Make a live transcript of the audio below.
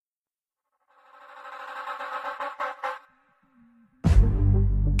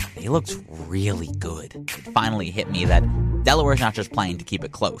they looked really good. It finally hit me that Delaware's not just playing to keep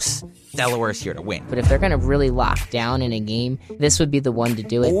it close. Delaware's here to win. But if they're going to really lock down in a game, this would be the one to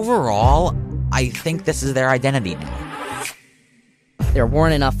do it. Overall, I think this is their identity now. There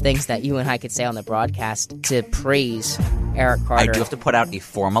weren't enough things that you and I could say on the broadcast to praise Eric Carter. I do have to put out a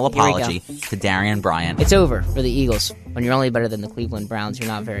formal apology to Darian Bryant. It's over for the Eagles. When you're only better than the Cleveland Browns, you're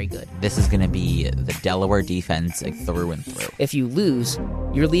not very good. This is going to be the Delaware defense through and through. If you lose,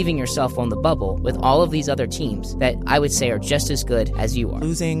 you're leaving yourself on the bubble with all of these other teams that I would say are just as good as you are.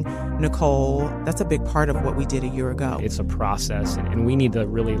 Losing Nicole, that's a big part of what we did a year ago. It's a process, and we need to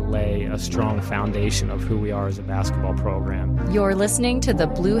really lay a strong foundation of who we are as a basketball program. You're listening to the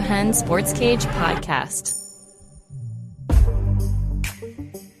Blue Hen Sports Cage podcast.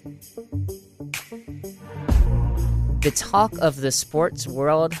 The talk of the sports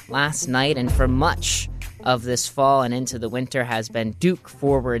world last night and for much of this fall and into the winter has been Duke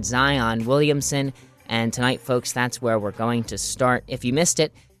forward Zion Williamson. And tonight, folks, that's where we're going to start. If you missed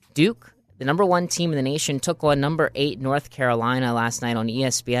it, Duke, the number one team in the nation, took on number 8 North Carolina last night on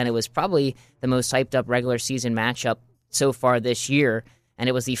ESPN. It was probably the most hyped up regular season matchup so far this year. And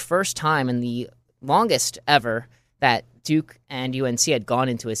it was the first time in the longest ever that Duke and UNC had gone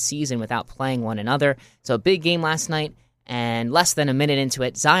into a season without playing one another. So a big game last night, and less than a minute into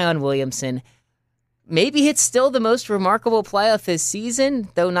it, Zion Williamson, maybe it's still the most remarkable play of his season,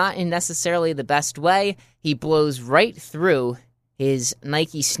 though not in necessarily the best way. He blows right through his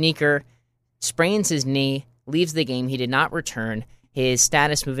Nike sneaker, sprains his knee, leaves the game. He did not return. His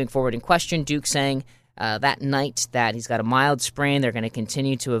status moving forward in question, Duke saying that night that he's got a mild sprain. They're going to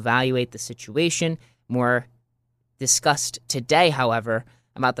continue to evaluate the situation. More discussed today, however,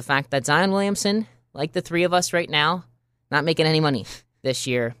 about the fact that Zion Williamson, like the three of us right now, not making any money this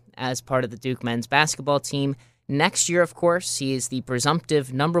year as part of the Duke men's basketball team. Next year, of course, he is the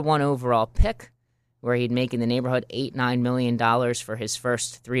presumptive number 1 overall pick, where he'd make in the neighborhood $8-9 million for his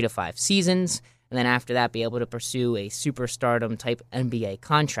first 3 to 5 seasons, and then after that be able to pursue a superstardom-type NBA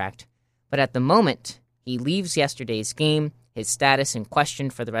contract. But at the moment, he leaves yesterday's game, his status in question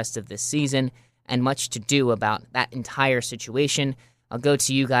for the rest of this season, and much to do about that entire situation. I'll go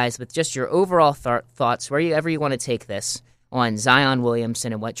to you guys with just your overall thoughts, wherever you want to take this, on Zion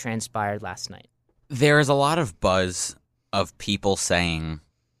Williamson and what transpired last night. There is a lot of buzz of people saying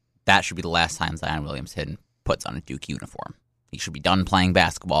that should be the last time Zion Williamson puts on a Duke uniform. He should be done playing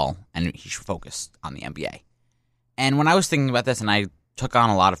basketball, and he should focus on the NBA. And when I was thinking about this, and I took on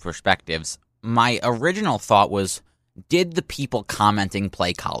a lot of perspectives, my original thought was, did the people commenting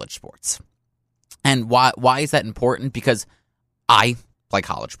play college sports? And why is that important? Because I play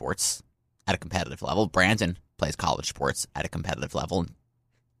college sports at a competitive level. Brandon plays college sports at a competitive level.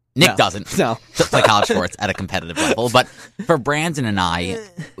 Nick doesn't play college sports at a competitive level. But for Brandon and I,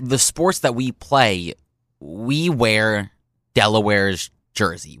 the sports that we play, we wear Delaware's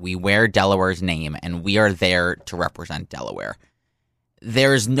jersey. We wear Delaware's name, and we are there to represent Delaware.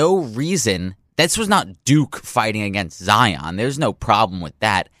 There's no reason. This was not Duke fighting against Zion. There's no problem with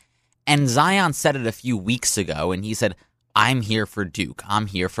that. And Zion said it a few weeks ago, and he said, I'm here for Duke. I'm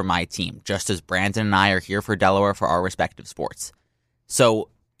here for my team, just as Brandon and I are here for Delaware for our respective sports. So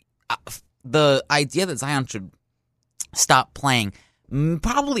the idea that Zion should stop playing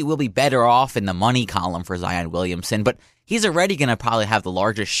probably will be better off in the money column for Zion Williamson, but he's already going to probably have the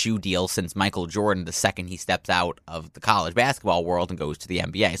largest shoe deal since Michael Jordan the second he steps out of the college basketball world and goes to the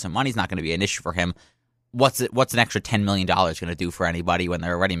NBA. So money's not going to be an issue for him. What's an extra $10 million going to do for anybody when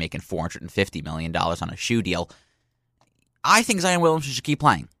they're already making $450 million on a shoe deal? I think Zion Williamson should keep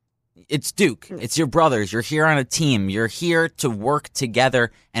playing. It's Duke. It's your brothers. You're here on a team. You're here to work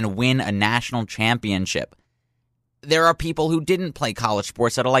together and win a national championship. There are people who didn't play college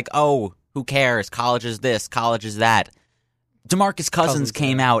sports that are like, oh, who cares? College is this, college is that. DeMarcus Cousins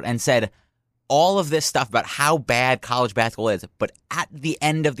came out and said all of this stuff about how bad college basketball is, but at the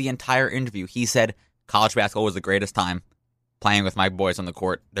end of the entire interview, he said, college basketball was the greatest time playing with my boys on the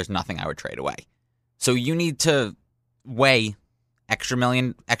court. There's nothing I would trade away. So you need to weigh extra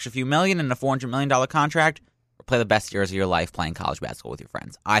few million in a $400 million contract, or play the best years of your life playing college basketball with your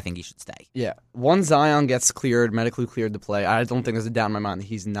friends. I think he should stay. Yeah. Once Zion gets medically cleared to play, I don't think there's a doubt in my mind that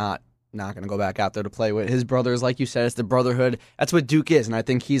he's not going to go back out there to play with his brothers. Like you said, it's the brotherhood. That's what Duke is, and I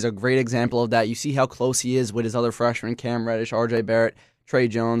think he's a great example of that. You see how close he is with his other freshmen, Cam Reddish, RJ Barrett, Trey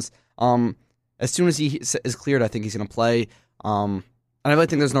Jones. As soon as he is cleared, I think he's going to play. And I really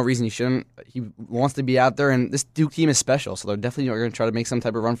think there's no reason he shouldn't. He wants to be out there, and this Duke team is special, so they're definitely going to try to make some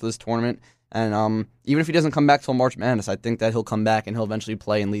type of run for this tournament. And even if he doesn't come back till March Madness, I think that he'll come back and he'll eventually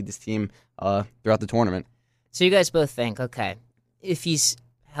play and lead this team throughout the tournament. So you guys both think, okay, if he's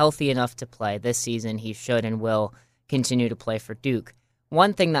healthy enough to play this season, he should and will continue to play for Duke.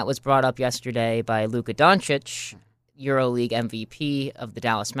 One thing that was brought up yesterday by Luka Doncic, EuroLeague MVP of the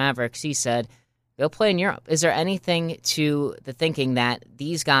Dallas Mavericks, he said, go play in Europe. Is there anything to the thinking that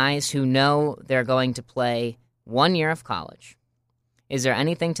these guys who know they're going to play 1 year of college, is there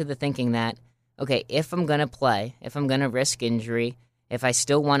anything to the thinking that, okay, if I'm going to play, if I'm going to risk injury, if I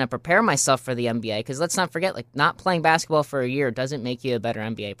still want to prepare myself for the NBA, because let's not forget, like, not playing basketball for a year doesn't make you a better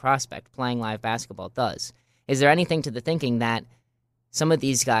NBA prospect. Playing live basketball does. Is there anything to the thinking that some of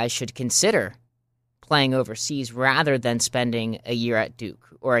these guys should consider playing overseas rather than spending a year at Duke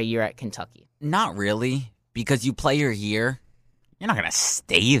or a year at Kentucky? Not really, because you play your year, you're not going to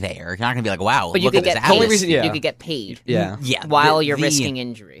stay there. You're not going to be like, wow, but look at this paid. atlas. You could get paid. Yeah. While you're risking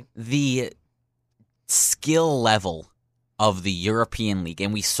injury. The skill level of the European League,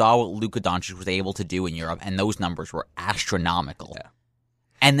 and we saw what Luka Doncic was able to do in Europe, and those numbers were astronomical. Yeah.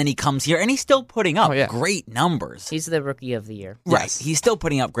 And then he comes here, and he's still putting up great numbers. He's the rookie of the year. Right. Yes. He's still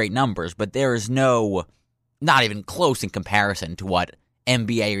putting up great numbers, but there is not even close in comparison to what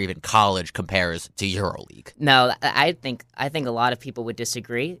NBA or even college compares to EuroLeague. No, I think a lot of people would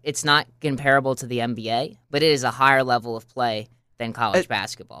disagree. It's not comparable to the NBA, but it is a higher level of play than college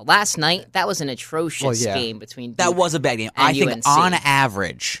basketball. Last night, that was an atrocious game between Duke. That was a bad game. I think UNC. on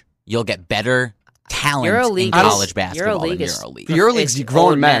average, you'll get better talent in college basketball than EuroLeague. The EuroLeague's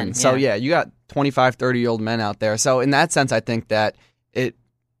grown men. Yeah. So, you got 25, 30-year-old men out there. So, in that sense, I think that it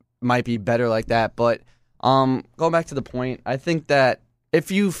might be better like that. But going back to the point, I think that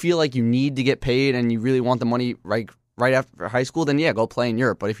if you feel like you need to get paid and you really want the money right after high school, then, go play in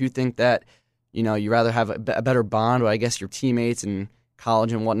Europe. But if you think that, you rather have a better bond with, I guess, your teammates in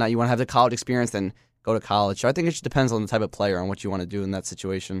college and whatnot, you want to have the college experience, then go to college. So I think it just depends on the type of player and what you want to do in that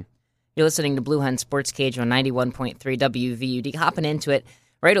situation. You're listening to Blue Hen Sports Cage on 91.3 WVUD. Hopping into it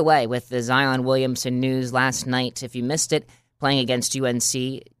right away with the Zion Williamson news last night. If you missed it, playing against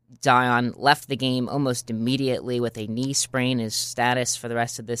UNC, Zion left the game almost immediately with a knee sprain. His status for the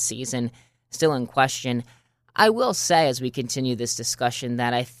rest of this season still in question. I will say, as we continue this discussion,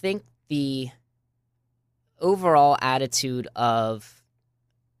 that I think the overall attitude of,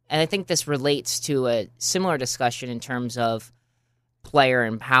 and I think this relates to a similar discussion in terms of player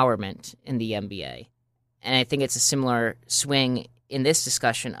empowerment in the NBA. And I think it's a similar swing in this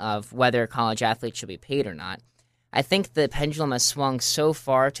discussion of whether college athletes should be paid or not. I think the pendulum has swung so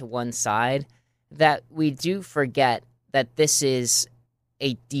far to one side that we do forget that this is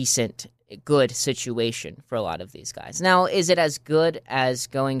a decent, good situation for a lot of these guys. Now, is it as good as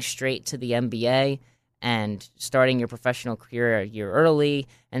going straight to the NBA and starting your professional career a year early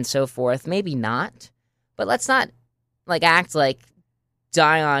and so forth? Maybe not. But let's not act like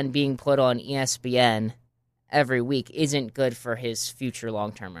Zion being put on ESPN every week isn't good for his future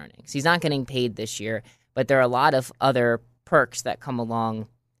long-term earnings. He's not getting paid this year, but there are a lot of other perks that come along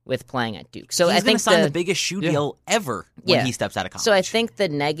with playing at Duke. So he's I think sign the biggest shoe deal ever when he steps out of college. So I think the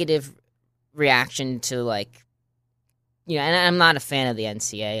negative reaction to and I'm not a fan of the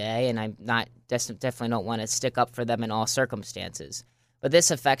NCAA, and I'm not definitely don't want to stick up for them in all circumstances. But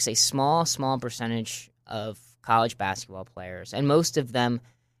this affects a small percentage of college basketball players, and most of them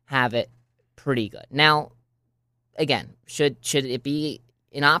have it pretty good. Now, again, should it be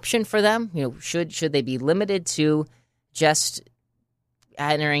an option for them? Should they be limited to just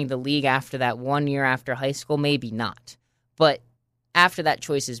entering the league after that 1 year after high school? Maybe not. But after that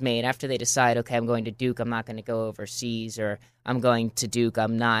choice is made, after they decide, okay, I'm going to Duke, I'm not going to go overseas, or I'm going to Duke,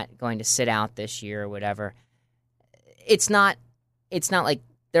 I'm not going to sit out this year or whatever, it's not like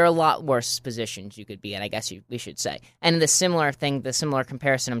there are a lot worse positions you could be in, I guess we should say. And the similar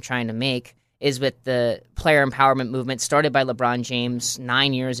comparison I'm trying to make is with the player empowerment movement started by LeBron James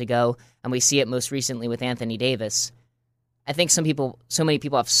 9 years ago, and we see it most recently with Anthony Davis. I think so many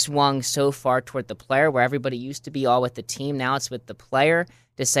people have swung so far toward the player, where everybody used to be all with the team. Now it's with the player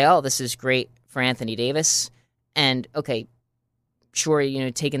to say, oh, this is great for Anthony Davis. And, okay, sure,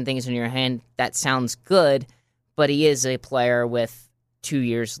 taking things in your hand, that sounds good, but he is a player with 2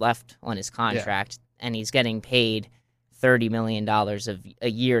 years left on his contract, and he's getting paid $30 million a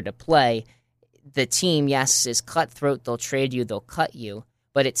year to play. The team, yes, is cutthroat. They'll trade you. They'll cut you.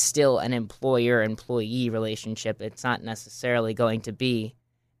 But it's still an employer-employee relationship. It's not necessarily going to be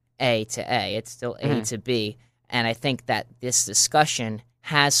A to A. It's still A to B. And I think that this discussion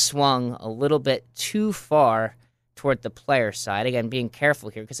has swung a little bit too far toward the player side. Again, being careful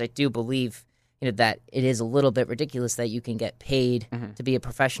here, because I do believe that it is a little bit ridiculous that you can get paid to be a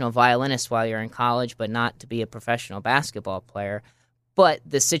professional violinist while you're in college, but not to be a professional basketball player. But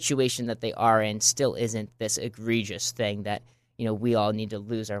the situation that they are in still isn't this egregious thing that we all need to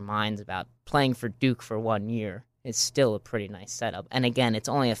lose our minds about playing for Duke for 1 year. It's still a pretty nice setup. And again, it's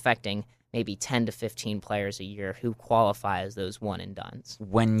only affecting maybe 10 to 15 players a year who qualify as those one-and-dones.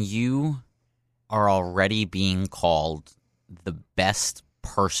 When you are already being called the best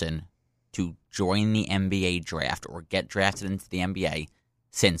person to join the NBA draft or get drafted into the NBA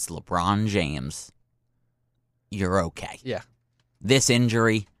since LeBron James, you're okay. Yeah. This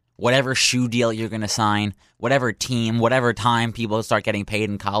injury, whatever shoe deal you're going to sign, whatever team, whatever time people start getting paid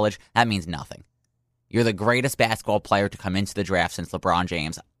in college, that means nothing. You're the greatest basketball player to come into the draft since LeBron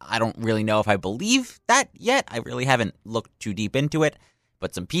James. I don't really know if I believe that yet. I really haven't looked too deep into it.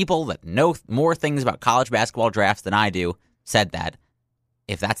 But some people that know more things about college basketball drafts than I do said that.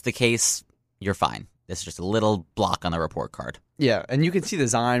 If that's the case, you're fine. This is just a little block on the report card. Yeah, and you can see the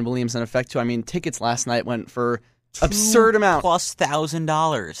Zion Williamson effect, too. I mean, tickets last night went for absurd amount.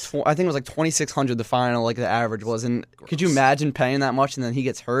 $2,000+. I think it was like $2,600 the final, like the average was. And could you imagine paying that much and then he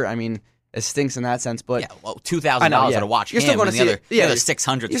gets hurt? I mean, it stinks in that sense. But yeah, well, $2,000 to watch you're him, still going and to see the other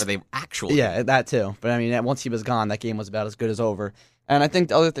 $600 for the actual. Yeah, that too. But I mean, once he was gone, that game was about as good as over. And I think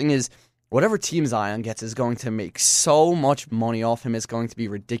the other thing is, whatever team Zion gets is going to make so much money off him. It's going to be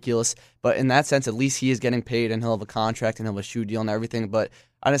ridiculous. But in that sense, at least he is getting paid, and he'll have a contract, and he'll have a shoe deal and everything. But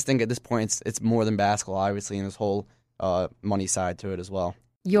I just think at this point, it's more than basketball, obviously, and this whole money side to it as well.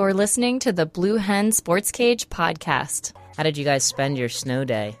 You're listening to the Blue Hen Sports Cage podcast. How did you guys spend your snow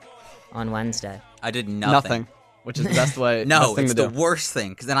day on Wednesday? I did nothing. Which is the best way. No, best thing it's to the do. worst thing.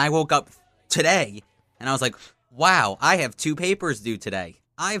 Because then I woke up today, and I was like, wow, I have 2 papers due today.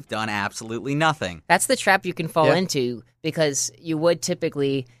 I've done absolutely nothing. That's the trap you can fall Yeah. into, because you would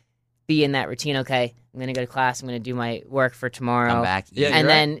typically be in that routine. Okay, I'm going to go to class. I'm going to do my work for tomorrow. Come back. Yeah, eat. And you're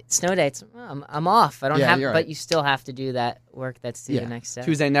then snow day, I'm off. I don't Yeah, have, you're but right. you still have to do that work that's due Yeah. the next day.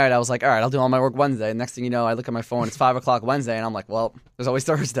 Tuesday night, I was like, all right, I'll do all my work Wednesday. And next thing you know, I look at my phone, it's 5 o'clock Wednesday, and I'm like, well, there's always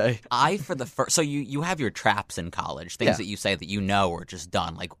Thursday. For the first, so you have your traps in college, things Yeah. that you say that you know are just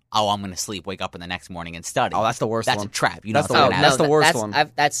done. Like, oh, I'm going to sleep, wake up in the next morning and study. Oh, that's the worst That's one. a trap. You know That's it's the not worst. gonna That's happen. the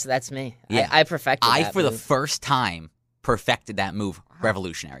worst one. That's me. Yeah. I perfected I, that for the move. first time, perfected that move.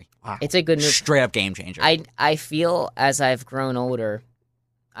 Revolutionary. It's a good move. Straight up game changer. I feel as I've grown older,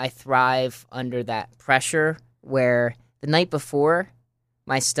 I thrive under that pressure where the night before,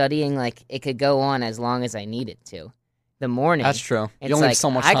 my studying, like, it could go on as long as I need it to. The morning, That's true. it's You only like, have so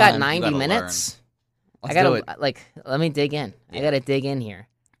much I time. got 90 gotta minutes. Let's I do gotta it. let me dig in. I Yeah. gotta dig in here,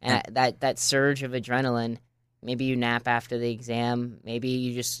 and that surge of adrenaline. Maybe you nap after the exam.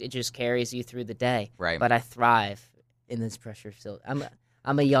 Maybe it just carries you through the day. Right. But I thrive in this pressure filled.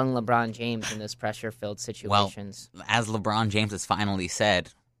 I'm a young LeBron James in those pressure filled situations. As LeBron James has finally said,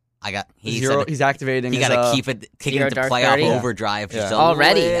 He's activating he his, got to keep it kicking Zero into Dark playoff 30? overdrive just Yeah. a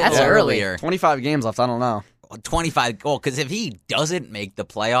Already? little That's early. earlier. 25 games left. I don't know. 25 goal, because if he doesn't make the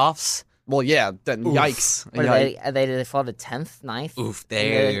playoffs, Well, yeah, then Oof. yikes. What Yikes. are they? Do they fall to 10th, 9th? oof, In the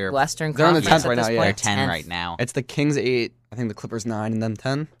they're Western They're in the Conference 10th right at this now, yeah. they're point? 10 10th. right now, It's the Kings 8, I think the Clippers 9, and then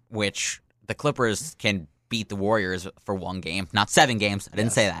 10. which the Clippers can beat the Warriors for 1 game, not 7 games. I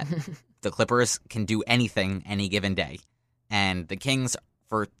didn't say that. The Clippers can do anything any given day, and the Kings,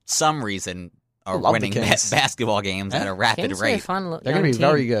 for some reason, are love the winning Kings. basketball games at a rapid Kings are a rate. fun They're going to be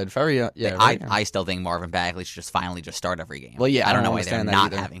young very team. good. Very, yeah. I, very- I still think Marvin Bagley should just finally start every game. Well, yeah, I I don't don't know why they're understand that not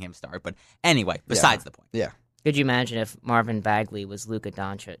either. having him start. But anyway, besides the point. Yeah. Could you imagine if Marvin Bagley was Luka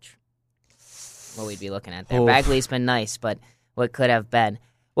Doncic? What we'd be looking at there. Oof. Bagley's been nice, but what could have been?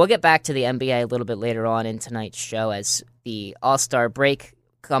 We'll get back to the NBA a little bit later on in tonight's show as the All-Star break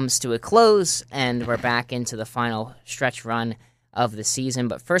comes to a close and we're back into the final stretch run of the season.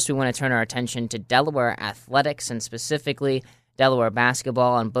 But first, we want to turn our attention to Delaware athletics and specifically Delaware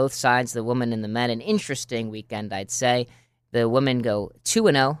basketball on both sides, the women and the men. An interesting weekend, I'd say. The women go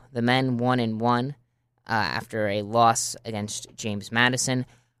 2-0, the men 1-1 after a loss against James Madison.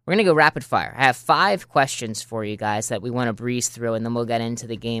 We're going to go rapid fire. I have 5 questions for you guys that we want to breeze through, and then we'll get into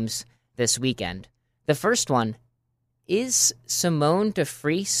the games this weekend. The first one, is Simone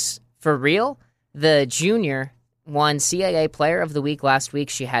DeFries for real? The junior won CAA Player of the Week last week.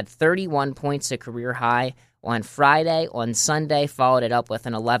 She had 31 points, a career high on Friday. On Sunday, followed it up with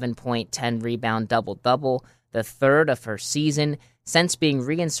an 11-point, 10-rebound double-double, the third of her season. Since being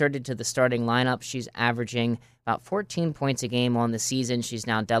reinserted to the starting lineup, she's averaging about 14 points a game on the season. She's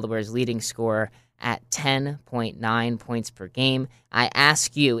now Delaware's leading scorer at 10.9 points per game. I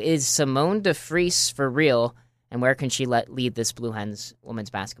ask you, is Simone DeFries for real, and where can she lead this Blue Hens women's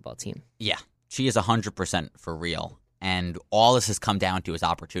basketball team? Yeah, she is 100% for real. And all this has come down to is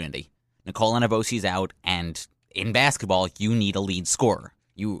opportunity. Nicole Anabosi's out, and in basketball, you need a lead scorer.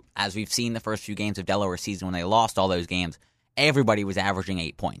 As we've seen the first few games of Delaware season when they lost all those games, everybody was averaging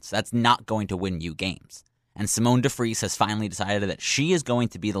 8 points. That's not going to win you games. And Simone DeFries has finally decided that she is going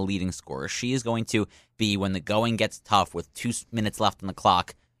to be the leading scorer. She is going to be, when the going gets tough with 2 minutes left on the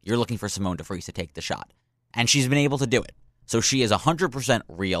clock, you're looking for Simone DeFries to take the shot. And she's been able to do it. So she is 100%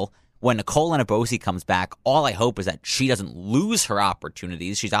 real. When Nicole Anabosi comes back, all I hope is that she doesn't lose her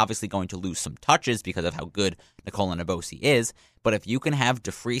opportunities. She's obviously going to lose some touches because of how good Nicole Anabosi is. But if you can have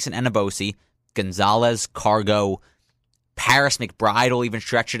DeFries and Anabosi, Gonzalez, Cargo, Paris McBride will even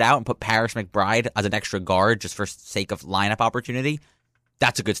stretch it out and put Paris McBride as an extra guard just for sake of lineup opportunity,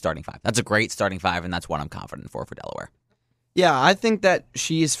 that's a good starting 5. That's a great starting 5, and that's what I'm confident for Delaware. Yeah, I think that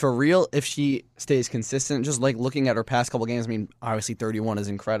she's for real if she stays consistent. Just like looking at her past couple games, I mean, obviously 31 is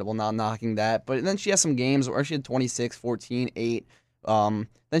incredible, not knocking that. But then she has some games where she had 26, 14, 8. Then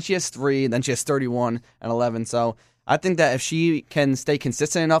she has 3, then she has 31 and 11. So I think that if she can stay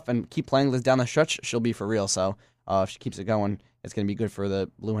consistent enough and keep playing this down the stretch, she'll be for real. So if she keeps it going, it's going to be good for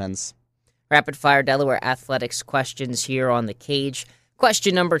the Blue Hens. Rapid fire Delaware athletics questions here on the cage.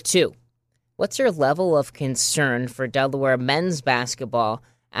 Question number 2. What's your level of concern for Delaware men's basketball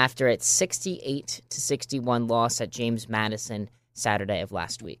after its 68-61 loss at James Madison Saturday of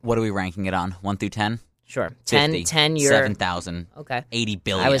last week? What are we ranking it on? 1 through 10? Sure. 50, 10 you're 7,000. Okay. 80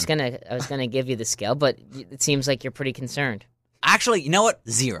 billion. I was gonna give you the scale, but it seems like you're pretty concerned. Actually, you know what?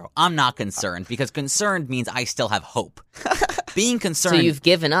 0. I'm not concerned because concerned means I still have hope. Being concerned. So you've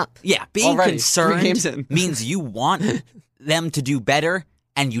given up. Yeah, being Already, 3 games concerned in. means you want them to do better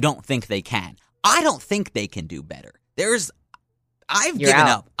and you don't think they can. I don't think they can do better. I've You're given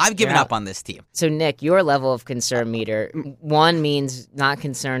out. up. I've given You're up on this team. So Nick, your level of concern meter, 1 means not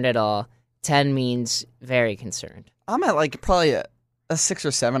concerned at all. 10 means very concerned. I'm at like probably a 6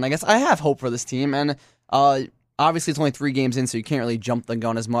 or 7, I guess. I have hope for this team, and obviously it's only 3 games in, so you can't really jump the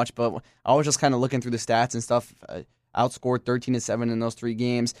gun as much, but I was just kind of looking through the stats and stuff. Outscored 13-7 in those 3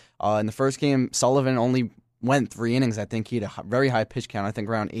 games. In the first game, Sullivan only went 3 innings. I think he had a very high pitch count. I think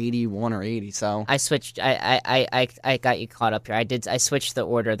around 81 or 80. So I switched. I got you caught up here. I switched the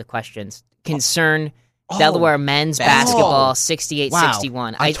order of the questions. Concern. Delaware men's basketball 68-61.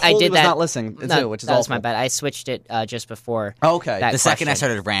 Wow. I totally did was that. not listening too, which is that's awful. my bad. I switched it just before. Okay. that The second I question.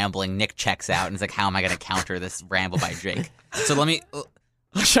 started rambling, Nick checks out and is like, how am I going to counter this ramble by Jake? So let me...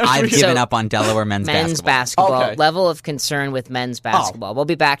 I've given up on Delaware men's basketball. Okay. Level of concern with men's basketball. We'll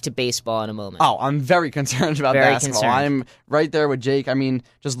be back to baseball in a moment. Oh, I'm very concerned about Very basketball. concerned. I'm right there with Jake. I mean,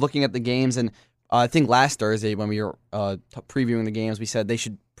 just looking at the games, and I think last Thursday when we were previewing the games, we said they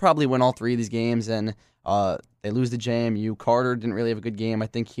should probably win all 3 of these games, and they lose to JMU. Carter didn't really have a good game. I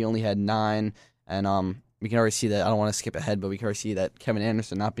think he only had 9, and we can already see that. I don't want to skip ahead, but we can already see that Kevin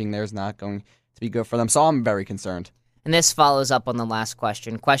Anderson not being there is not going to be good for them. So I'm very concerned. And this follows up on the last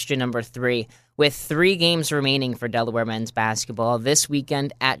question. Question number 3. With 3 games remaining for Delaware men's basketball, this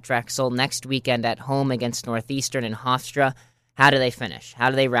weekend at Drexel, next weekend at home against Northeastern and Hofstra, how do they finish? How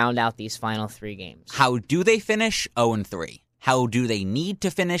do they round out these final 3 games? How do they finish? 0-3. How do they need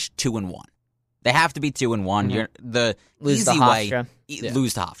to finish? 2-1. They have to be 2-1. Mm-hmm. The Lose easy to way, Hofstra.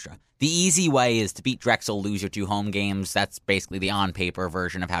 lose to Hofstra. The easy way is to beat Drexel, lose your 2 home games. That's basically the on-paper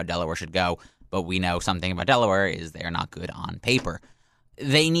version of how Delaware should go. But we know something about Delaware is they're not good on paper.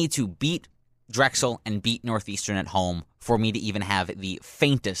 They need to beat Drexel and beat Northeastern at home for me to even have the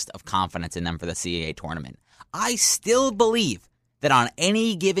faintest of confidence in them for the CAA tournament. I still believe that on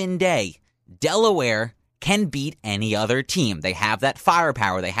any given day, Delaware can beat any other team. They have that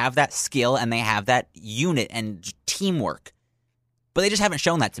firepower, they have that skill, and they have that unit and teamwork. But they just haven't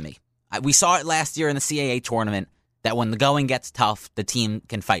shown that to me. We saw it last year in the CAA tournament, that when the going gets tough, the team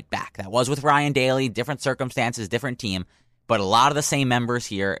can fight back. That was with Ryan Daly, different circumstances, different team, but a lot of the same members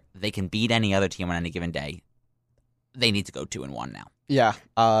here. They can beat any other team on any given day. They need to go 2-1 now. Yeah,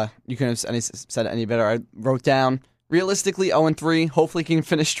 you couldn't have said it any better. I wrote down, realistically, 0-3. Hopefully you can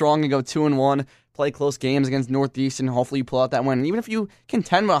finish strong and go 2-1, play close games against Northeastern. Hopefully you pull out that win. And even if you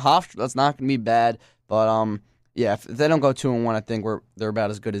contend with Hofstra, that's not going to be bad. But yeah, if they don't go 2-1, I think they're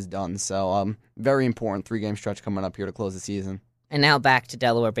about as good as done. So very important 3-game stretch coming up here to close the season. And now back to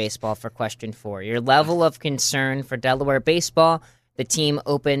Delaware baseball for question 4. Your level of concern for Delaware baseball. The team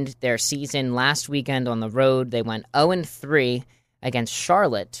opened their season last weekend on the road. They went 0-3 against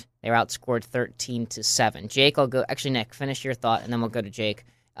Charlotte. They were outscored 13-7. Jake, I'll go. Actually, Nick, finish your thought, and then we'll go to Jake.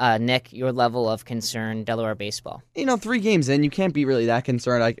 Nick, your level of concern, Delaware baseball. 3 games in, you can't be really that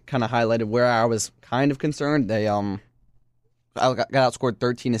concerned. I kind of highlighted where I was kind of concerned. They I got outscored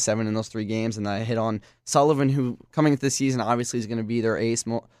 13-7 in those 3 games, and I hit on Sullivan, who coming into this season obviously is going to be their ace.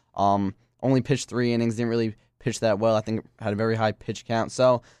 Only pitched 3 innings, didn't really pitch that well. I think had a very high pitch count.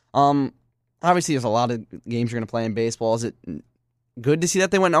 So I obviously there's a lot of games you're going to play in baseball. Is it good to see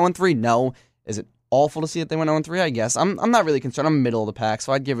that they went 0-3? No. Is it awful to see that they went 0-3? I guess. I'm not really concerned. I'm middle of the pack,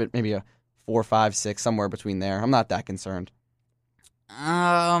 so I'd give it maybe a 4, 5, 6, somewhere between there. I'm not that concerned.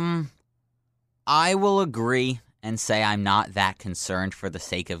 I will agree and say I'm not that concerned for the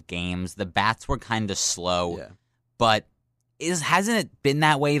sake of games. The bats were kind of slow, but hasn't it been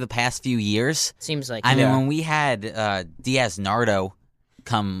that way the past few years? Seems like I mean, when we had Diaz Nardo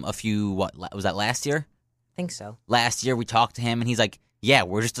come was that last year? I think so. Last year we talked to him, and he's like, yeah,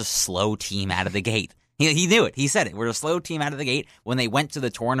 we're just a slow team out of the gate. He knew it. He said it. We're a slow team out of the gate. When they went to the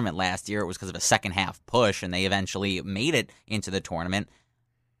tournament last year, it was because of a second-half push, and they eventually made it into the tournament.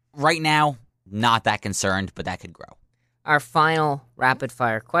 Right now, not that concerned, but that could grow. Our final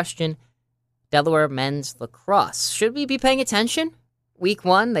rapid-fire question, Delaware men's lacrosse. Should we be paying attention? Week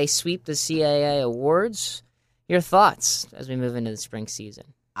 1, they sweep the CAA awards. Your thoughts as we move into the spring season?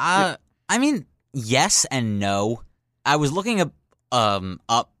 I mean, yes and no. I was looking up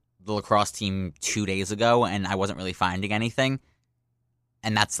the lacrosse team 2 days ago, and I wasn't really finding anything.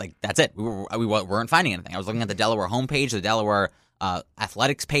 And that's it. We weren't finding anything. I was looking at the Delaware homepage, the Delaware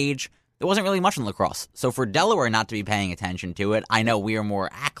athletics page. There wasn't really much in lacrosse. So for Delaware not to be paying attention to it, I know we are more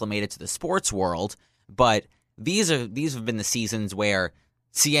acclimated to the sports world, but these have been the seasons where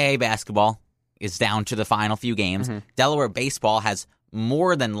CAA basketball is down to the final few games. Mm-hmm. Delaware baseball has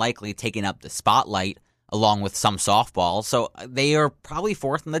more than likely taken up the spotlight along with some softball, so they are probably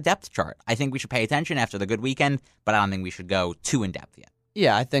fourth in the depth chart. I think we should pay attention after the good weekend, but I don't think we should go too in-depth yet.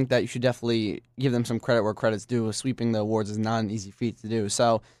 Yeah, I think that you should definitely give them some credit where credit's due. Sweeping the awards is not an easy feat to do.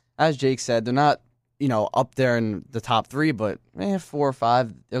 So, as Jake said, they're not, up there in the top 3, but 4 or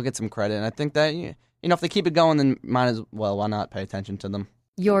 5, they'll get some credit. And I think that, if they keep it going, then might as well, why not pay attention to them?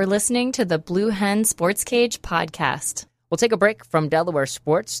 You're listening to the Blue Hen Sports Cage podcast. We'll take a break from Delaware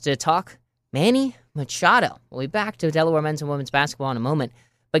sports to talk Manny Machado. We'll be back to Delaware men's and women's basketball in a moment.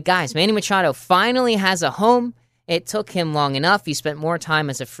 But guys, Manny Machado finally has a home. It took him long enough. He spent more time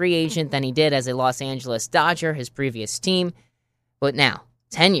as a free agent than he did as a Los Angeles Dodger, his previous team. But now,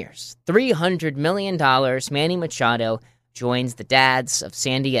 10 years, $300 million, Manny Machado joins the Dads of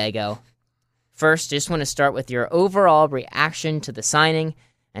San Diego. First, just want to start with your overall reaction to the signing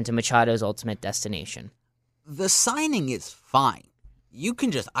and to Machado's ultimate destination. The signing is fine. You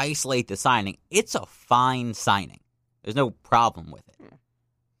can just isolate the signing. It's a fine signing. There's no problem with it.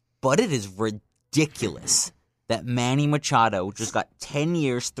 But it is ridiculous that Manny Machado just got 10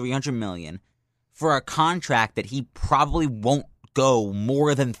 years, $300 million for a contract that he probably won't go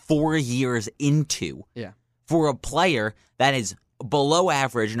more than 4 years into. Yeah. For a player that is below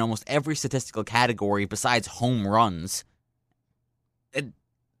average in almost every statistical category besides home runs.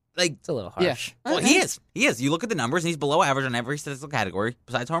 It's a little harsh. Yeah. Well, he is. He is. You look at the numbers, and he's below average in every statistical category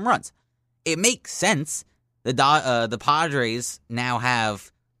besides home runs. It makes sense. The Padres now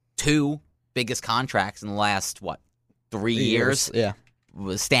have 2 biggest contracts in the last, 3 years? Yeah.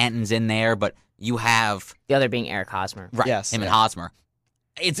 Stanton's in there, but you have... The other being Eric Hosmer. Right, yes, him and Hosmer.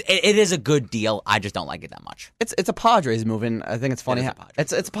 It is a good deal. I just don't like it that much. It's a Padres move, and I think it's funny.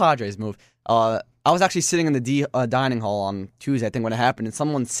 It's a Padres move. I was actually sitting in the dining hall on Tuesday, I think, when it happened, and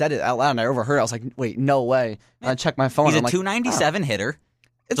someone said it out loud, and I overheard it. I was like, wait, no way. And I checked my phone. He's a .297 hitter.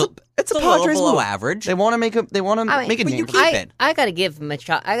 It's a little Padres below move. average. They want to make a name. You keep it. I got to give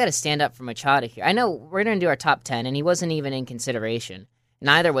Machado. I got to stand up for Machado here. I know we're going to do our top 10, and he wasn't even in consideration.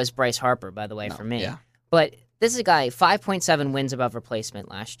 Neither was Bryce Harper, by the way, for me. Yeah. But this is a guy 5.7 wins above replacement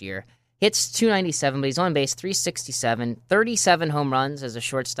last year. Hits .297, but he's on base .367, 37 home runs as a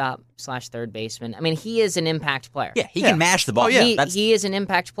shortstop/third baseman. I mean, he is an impact player. Yeah, he can mash the ball. He is an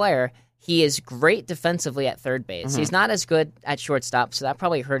impact player. He is great defensively at third base. Mm-hmm. He's not as good at shortstop, so that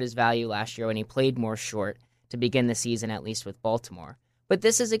probably hurt his value last year when he played more short to begin the season, at least with Baltimore. But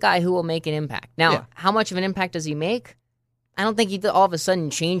this is a guy who will make an impact. Now, how much of an impact does he make? I don't think he all of a sudden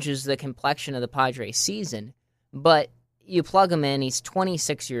changes the complexion of the Padres season, but you plug him in, he's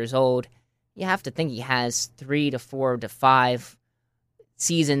 26 years old. You have to think he has 3 to 4 to 5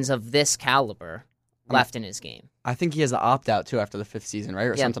 seasons of this caliber left in his game. I think he has an opt-out, too, after the 5th season, right?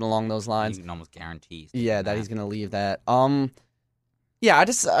 Or something along those lines. You can almost guarantee. Yeah, that he's going to leave that. Yeah,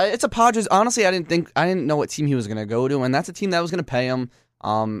 it's a Padres. Honestly, I didn't know what team he was going to go to, and that's a team that was going to pay him.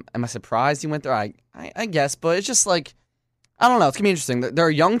 Am I surprised he went there? I guess, but it's just like, I don't know. It's going to be interesting. They're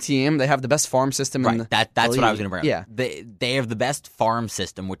a young team. They have the best farm system in the That's league. what I was going to bring up. Yeah. They have the best farm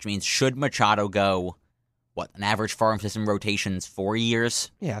system, which means should Machado go, an average farm system rotation's 4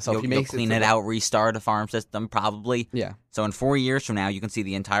 years? Yeah, so if he you'll makes clean it out, restart a farm system, probably. Yeah. So in 4 years from now, you can see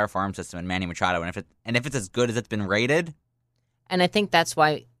the entire farm system in Manny Machado, and if it's as good as it's been rated. And I think that's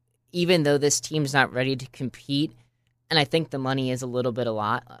why even though this team's not ready to compete, and I think the money is a little bit a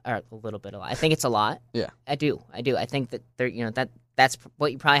lot. I think it's a lot. Yeah. I do. I think that that's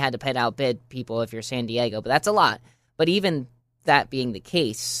what you probably had to pay to outbid people if you're San Diego, but that's a lot. But even that being the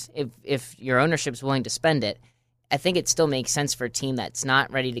case, if your ownership's willing to spend it, I think it still makes sense for a team that's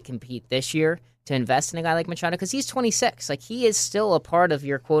not ready to compete this year to invest in a guy like Machado, because he's 26. Like, he is still a part of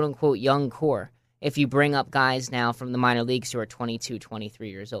your quote-unquote young core if you bring up guys now from the minor leagues who are 22, 23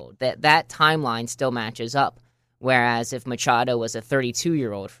 years old. That timeline still matches up, whereas if Machado was a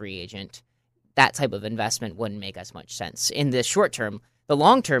 32-year-old free agent, that type of investment wouldn't make as much sense. In the short term, the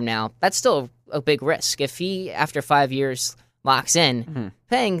long term now, that's still a big risk. If he, after 5 years, locks in,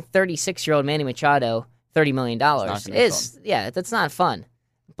 paying 36-year-old Manny Machado $30 million that's not fun.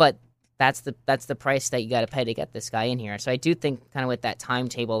 But that's the price that you got to pay to get this guy in here. So I do think kind of with that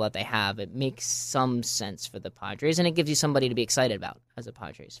timetable that they have, it makes some sense for the Padres, and it gives you somebody to be excited about as a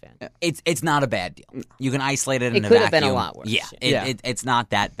Padres fan. It's not a bad deal. You can isolate it in a vacuum. It could vacuum. have been a lot worse. It's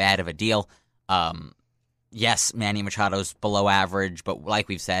not that bad of a deal. Yes, Manny Machado's below average, but like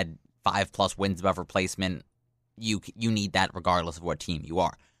we've said, 5+ wins above replacement. You need that regardless of what team you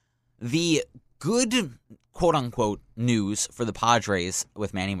are. The good quote-unquote news for the Padres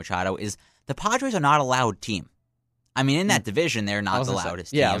with Manny Machado is the Padres are not a loud team. I mean, in that division, they're not the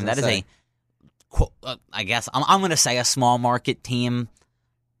loudest team. That is I guess, I'm going to say a small market team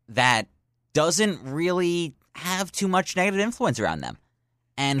that doesn't really have too much negative influence around them.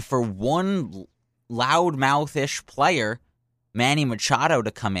 And for one loudmouth-ish player, Manny Machado,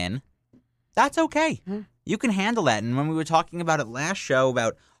 to come in, that's okay. You can handle that. And when we were talking about it last show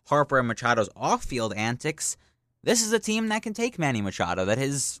about Harper and Machado's off-field antics, this is a team that can take Manny Machado, that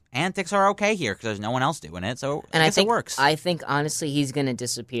his antics are okay here because there's no one else doing it, so I think it works. I think, honestly, he's going to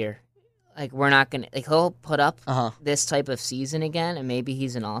disappear. Like, we're not going to... Like, he'll put up this type of season again, and maybe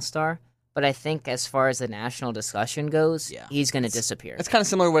he's an all-star, but I think as far as the national discussion goes, he's going to disappear. It's kind of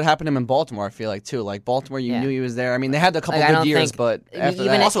similar to what happened to him in Baltimore, I feel like, too. Like, Baltimore, you knew he was there. I mean, they had a couple good years, but after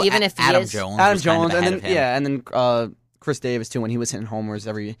even that... Also, even if Adam he is... Jones Adam was kind Jones, of and ahead of him. then Chris Davis, too, when he was hitting homers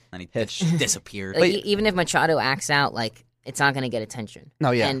every pitch. Disappeared. Like, even if Machado acts out, like, it's not going to get attention. No,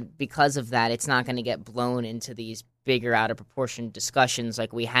 yeah. And because of that, it's not going to get blown into these bigger, out-of-proportion discussions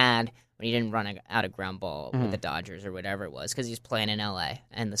like we had when he didn't run out of ground ball with the Dodgers or whatever it was, because he's playing in L.A.,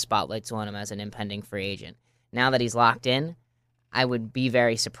 and the spotlight's on him as an impending free agent. Now that he's locked in, I would be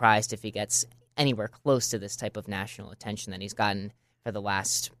very surprised if he gets anywhere close to this type of national attention that he's gotten for the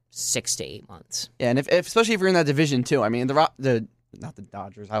last 6 to 8 months. Yeah, and if especially if you're in that division, too. I mean, not the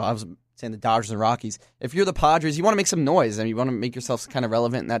Dodgers. I was saying the Dodgers and Rockies. If you're the Padres, you want to make some noise. I mean, you want to make yourself kind of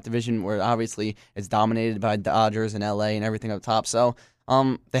relevant in that division where obviously it's dominated by Dodgers and LA and everything up top. So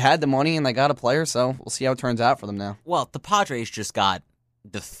they had the money and they got a player, so we'll see how it turns out for them now. Well, the Padres just got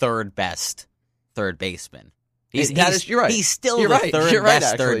the third best third baseman. You're right. He's still you're the right. third you're right,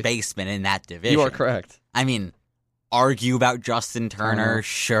 best actually. third baseman in that division. You are correct. I mean, argue about Justin Turner,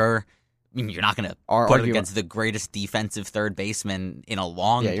 sure. I mean, you're not going to put it against the greatest defensive third baseman in a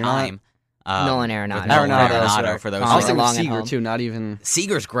long time. Nolan Arenado. Arenado for those. I was thinking Seager Seager, too, not even...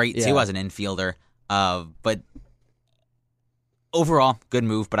 Seager's great, too, as an infielder. But overall, good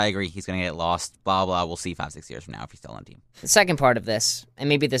move, but I agree. He's going to get lost. Blah, blah. We'll see 5-6 years from now if he's still on the team. The second part of this, and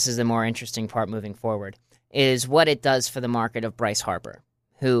maybe this is the more interesting part moving forward, is what it does for the market of Bryce Harper,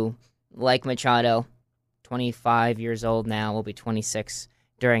 who, like Machado, 25 years old now, will be 26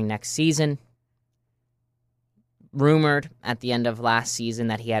 during next season. Rumored at the end of last season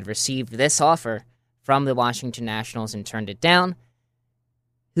that he had received this offer from the Washington Nationals and turned it down.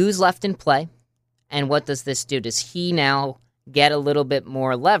 Who's left in play? And what does this do? Does he now get a little bit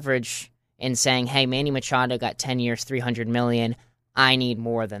more leverage in saying, hey, Manny Machado got 10 years, $300 million. I need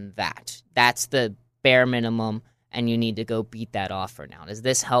more than that. That's the bare minimum, and you need to go beat that offer now. Does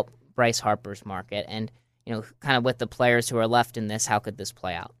this help Bryce Harper's market? And, you know, kind of with the players who are left in this, how could this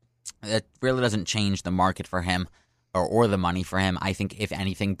play out? It really doesn't change the market for him or the money for him. I think, if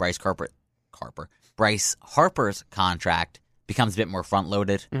anything, Bryce Harper's contract becomes a bit more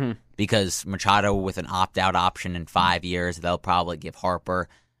front-loaded because Machado, with an opt-out option in 5 years, they'll probably give Harper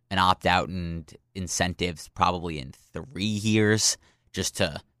an opt-out and incentives probably in 3 years just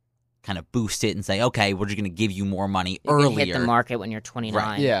to kind of boost it and say, okay, we're just going to give you more money earlier. You can hit the market when you're 29.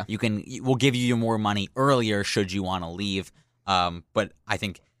 Right. Yeah. We'll give you more money earlier should you want to leave. But I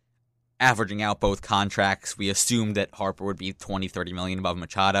think averaging out both contracts, we assumed that Harper would be $20-30 million above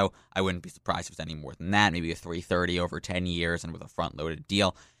Machado. I wouldn't be surprised if it was any more than that, maybe a $330 over 10 years and with a front-loaded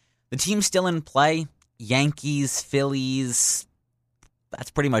deal. The team's still in play. Yankees, Phillies, that's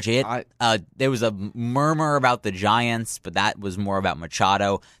pretty much it. There was a murmur about the Giants, but that was more about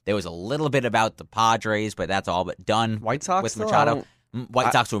Machado. There was a little bit about the Padres, but that's all but done. White Sox with still? Machado.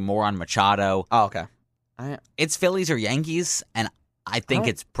 White Sox were more on Machado. Oh, okay. It's Phillies or Yankees, and I think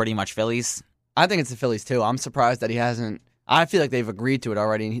it's pretty much Phillies. I think it's the Phillies, too. I'm surprised that he hasn't. I feel like they've agreed to it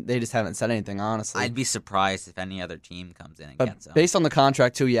already, and they just haven't said anything, honestly. I'd be surprised if any other team comes in and but gets him. based on the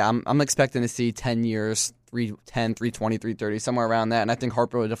contract, too, yeah, I'm expecting to see 10 years, 310, 320, 330, somewhere around that. And I think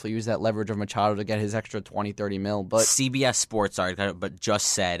Harper will definitely use that leverage of Machado to get his extra 20, 30 mil. But CBS Sports article, but just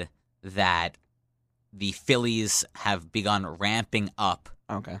said that the Phillies have begun ramping up.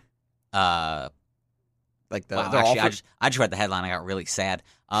 Okay. Like I just read the headline. I got really sad.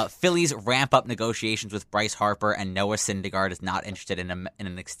 Phillies ramp up negotiations with Bryce Harper, and Noah Syndergaard is not interested in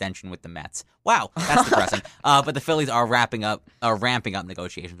an extension with the Mets. Wow, that's depressing. But the Phillies are ramping up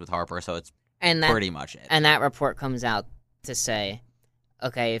negotiations with Harper, so it's pretty much it. And that report comes out to say,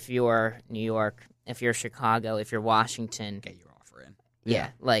 okay, if you're New York, if you're Chicago, if you're Washington, get your offer in.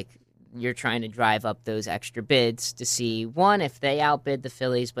 Yeah, like you're trying to drive up those extra bids to see, one, if they outbid the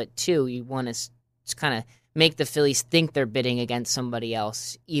Phillies, but two, you want to kind of make the Phillies think they're bidding against somebody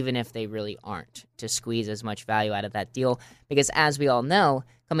else, even if they really aren't, to squeeze as much value out of that deal. Because as we all know,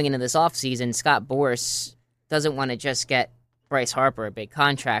 coming into this offseason, Scott Boras doesn't want to just get Bryce Harper a big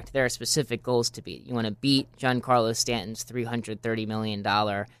contract. There are specific goals to beat. You want to beat Giancarlo Stanton's $330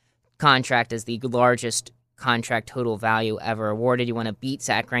 million contract as the largest contract total value ever awarded. You want to beat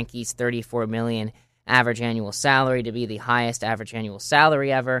Zach Greinke's $34 million average annual salary to be the highest average annual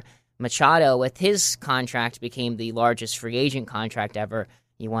salary ever. Machado, with his contract, became the largest free agent contract ever.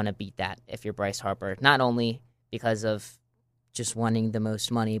 You want to beat that if you're Bryce Harper, not only because of just wanting the most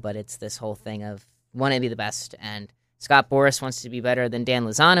money, but it's this whole thing of wanting to be the best. And Scott Boras wants to be better than Dan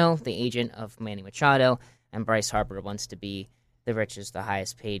Lozano, the agent of Manny Machado, and Bryce Harper wants to be the richest, the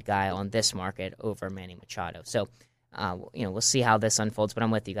highest paid guy on this market over Manny Machado. So, we'll see how this unfolds, but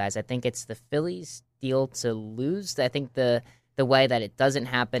I'm with you guys. I think it's the Phillies' deal to lose. I think the way that it doesn't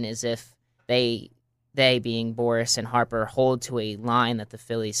happen is if they being Boras and Harper hold to a line that the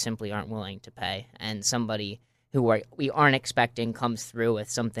Phillies simply aren't willing to pay, and somebody who we aren't expecting comes through with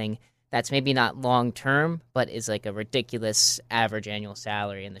something that's maybe not long term, but is like a ridiculous average annual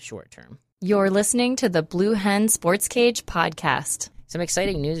salary in the short term. You're listening to the Blue Hen Sports Cage podcast. Some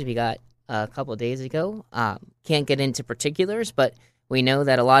exciting news we got a couple of days ago. Can't get into particulars, but we know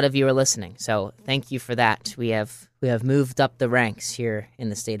that a lot of you are listening, so thank you for that. We have moved up the ranks here in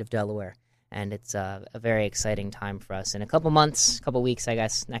the state of Delaware, and it's a very exciting time for us. In a couple weeks, I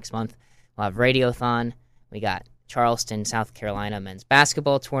guess, next month, we'll have Radiothon. We got Charleston, South Carolina men's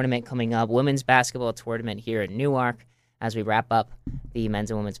basketball tournament coming up, women's basketball tournament here in Newark as we wrap up the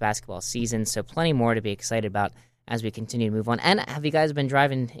men's and women's basketball season, so plenty more to be excited about as we continue to move on. And have you guys been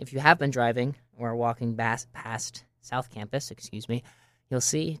driving, if you have been driving or walking past South Campus, you'll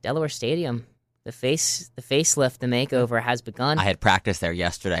see Delaware Stadium. The facelift, the makeover has begun. I had practice there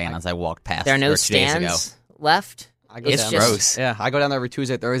yesterday, and as I walked past, there are no 2 days ago, stands left. It's gross. Yeah, I go down there every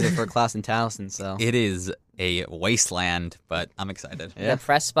Tuesday, Thursday for a class in Towson. So it is a wasteland, but I'm excited. Yeah. The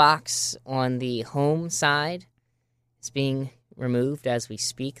press box on the home side is being removed as we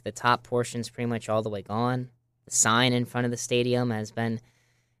speak. The top portion's pretty much all the way gone. The sign in front of the stadium has been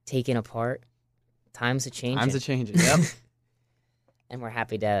taken apart. Times are changing. Yep. And we're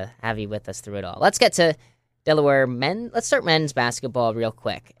happy to have you with us through it all. Let's get to Delaware men. Let's start men's basketball real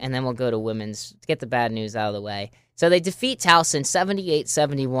quick, and then we'll go to women's to get the bad news out of the way. So they defeat Towson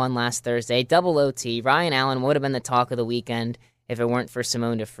 78-71 last Thursday, double OT. Ryan Allen would have been the talk of the weekend if it weren't for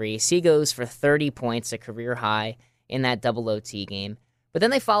Simone DeFries. He goes for 30 points, a career high in that double OT game. But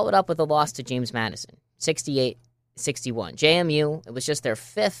then they followed up with a loss to James Madison, 68-61. JMU, it was just their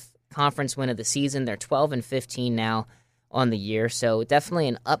 5th conference win of the season. They're 12-15 now on the year, so definitely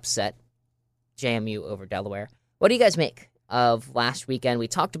an upset, JMU over Delaware. What do you guys make of last weekend? We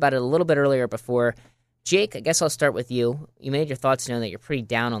talked about it a little bit earlier before. Jake, I guess I'll start with you. You made your thoughts known that you're pretty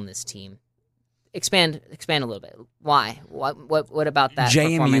down on this team. Expand a little bit. Why? What about that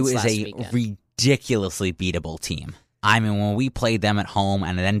performance last weekend? JMU is a ridiculously beatable team. I mean, when we played them at home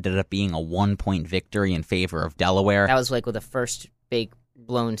and it ended up being a 1-point victory in favor of Delaware. That was like with the first big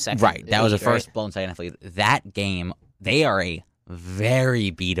blown second. Right, that was the first blown second lead. That game, they are a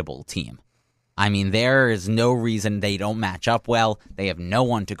very beatable team. I mean, there is no reason they don't match up well. They have no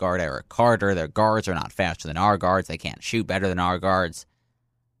one to guard Eric Carter. Their guards are not faster than our guards. They can't shoot better than our guards.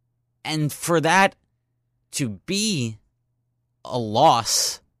 And for that to be a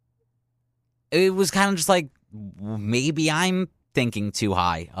loss, it was kind of just like, maybe I'm thinking too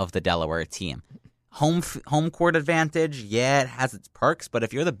high of the Delaware team. home court advantage, yeah, it has its perks, but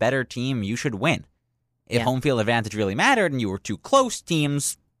if you're the better team, you should win. If home field advantage really mattered and you were two close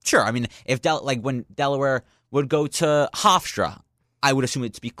teams, sure. I mean, if when Delaware would go to Hofstra, I would assume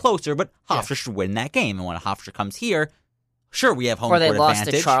it to be closer, but Hofstra should win that game. And when Hofstra comes here, sure, we have home court advantage. Or they lost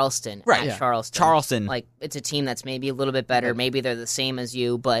to Charleston. Right. At Charleston. Charleston. Like, it's a team that's maybe a little bit better. Maybe they're the same as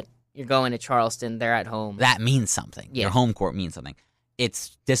you, but you're going to Charleston. They're at home. That means something. Yeah. Your home court means something.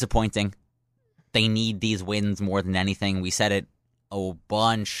 It's disappointing. They need these wins more than anything. We said it a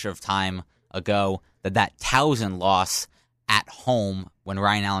bunch of time ago that Towson loss at home when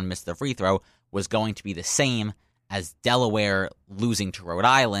Ryan Allen missed the free throw was going to be the same as Delaware losing to Rhode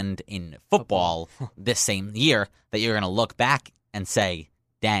Island in football this same year, that you're going to look back and say,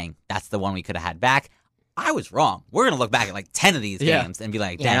 dang, that's the one we could have had back. I was wrong. We're going to look back at like 10 of these games and be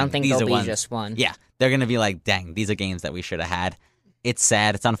like, dang, I don't think these there'll are be ones. just one. Yeah, they're going to be like, dang, these are games that we should have had. It's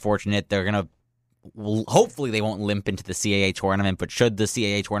sad. It's unfortunate. They're going to hopefully they won't limp into the CAA tournament, but should the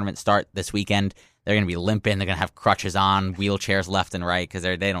CAA tournament start this weekend, they're going to be limping. They're going to have crutches on, wheelchairs left and right because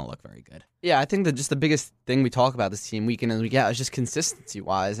they don't look very good. Yeah, I think that just the biggest thing we talk about this team week in and week out is just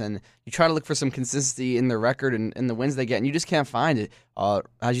consistency-wise, and you try to look for some consistency in the record and in the wins they get, and you just can't find it.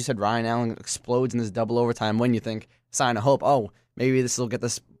 As you said, Ryan Allen explodes in this double overtime when you think, sign of hope, maybe this will get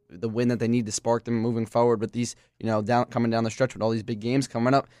the win that they need to spark them moving forward with these, coming down the stretch with all these big games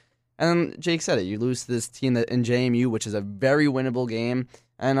coming up. And Jake said it, you lose to this team in JMU, which is a very winnable game,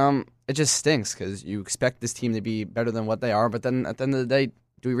 and it just stinks because you expect this team to be better than what they are, but then at the end of the day,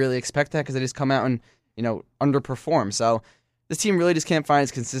 do we really expect that? Because they just come out and, underperform. So this team really just can't find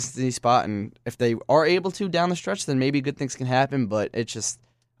its consistency spot. And if they are able to down the stretch, then maybe good things can happen. But it's just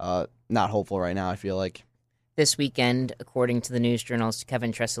not hopeful right now, I feel like. This weekend, according to the news journals,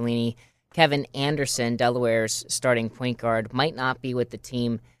 Kevin Tressolini, Kevin Anderson, Delaware's starting point guard, might not be with the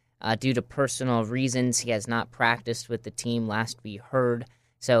team due to personal reasons. He has not practiced with the team last we heard.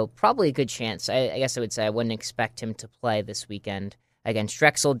 So probably a good chance. I guess I would say I wouldn't expect him to play this weekend against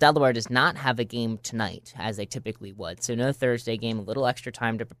Drexel. Delaware does not have a game tonight, as they typically would. So no Thursday game, a little extra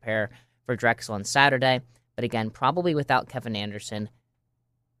time to prepare for Drexel on Saturday. But again, probably without Kevin Anderson.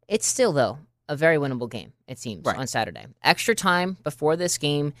 It's still, though, a very winnable game, it seems, on Saturday. Extra time before this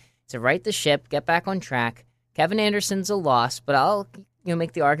game to right the ship, get back on track. Kevin Anderson's a loss, but I'll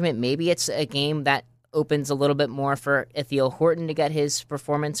make the argument maybe it's a game that opens a little bit more for Ithiel Horton to get his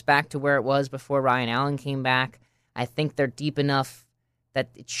performance back to where it was before Ryan Allen came back. I think they're deep enough that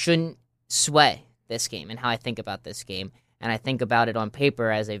it shouldn't sway this game and how I think about this game. And I think about it on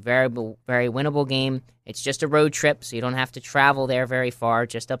paper as a very, very winnable game. It's just a road trip, so you don't have to travel there very far,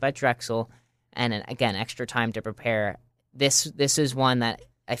 just up at Drexel. And again, extra time to prepare. This is one that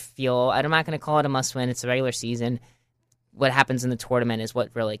I feel, I'm not going to call it a must-win. It's the regular season. What happens in the tournament is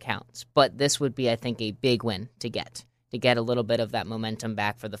what really counts. But this would be, I think, a big win to get a little bit of that momentum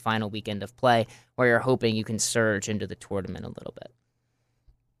back for the final weekend of play, where you're hoping you can surge into the tournament a little bit.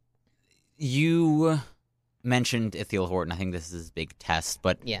 You mentioned Ithiel Horton. I think this is his big test,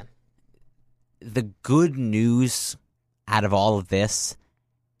 but yeah, the good news out of all of this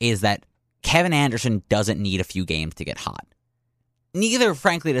is that Kevin Anderson doesn't need a few games to get hot. Neither,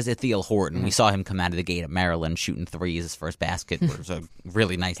 frankly, does Ithiel Horton. We saw him come out of the gate at Maryland shooting threes. His first basket was a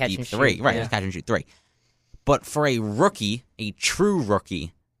really nice deep three. Right, yeah. Catch and shoot three. But for a rookie, a true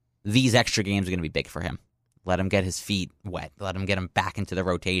rookie, these extra games are going to be big for him. Let him get his feet wet. Let him get him back into the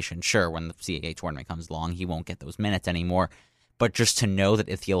rotation. Sure, when the CAA tournament comes along, he won't get those minutes anymore. But just to know that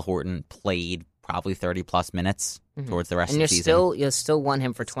Ithiel Horton played probably 30-plus minutes towards the rest of the season. You'll still want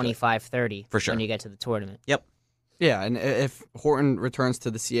him for 25-30 for sure when you get to the tournament. Yep. Yeah, and if Horton returns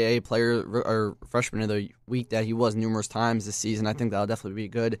to the CAA player or freshman of the week that he was numerous times this season, I think that'll definitely be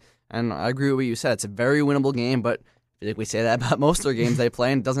good. And I agree with what you said. It's a very winnable game, but I think we say that about most of the games they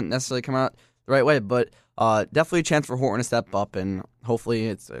play, and it doesn't necessarily come out the right way. But definitely a chance for Horton to step up, and hopefully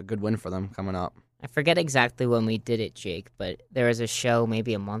it's a good win for them coming up. I forget exactly when we did it, Jake, but there was a show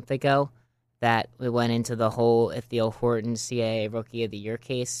maybe a month ago that we went into the whole Ithiel Horton CAA Rookie of the Year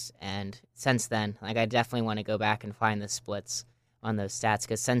case, and since then, I definitely want to go back and find the splits on those stats,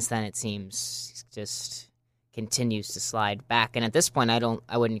 because since then it seems just continues to slide back. And at this point,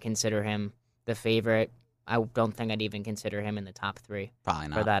 I wouldn't consider him the favorite. I don't think I'd even consider him in the top three Probably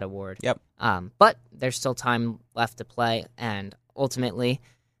not. for that award. Yep. But there's still time left to play, and ultimately,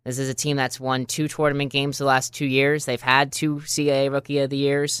 this is a team that's won 2 tournament games the last 2 years. They've had 2 CAA Rookie of the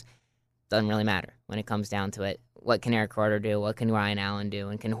Years. Doesn't really matter when it comes down to it. What can Eric Carter do? What can Ryan Allen do?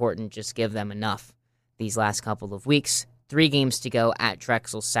 And can Horton just give them enough these last couple of weeks? 3 games to go at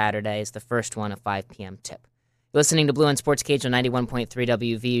Drexel Saturday is the first one, a 5 p.m. tip. Listening to Blue Hen Sports Cage on 91.3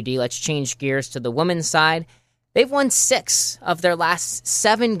 WVUD. Let's change gears to the women's side. They've won 6 of their last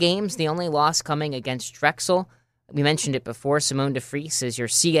 7 games, the only loss coming against Drexel. We mentioned it before, Simone DeFries is your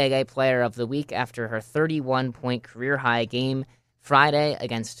CAA Player of the Week after her 31-point career-high game Friday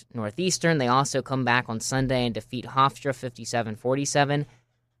against Northeastern. They also come back on Sunday and defeat Hofstra 57-47.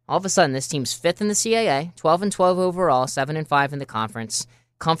 All of a sudden, this team's 5th in the CAA, 12-12 overall, 7-5 in the conference.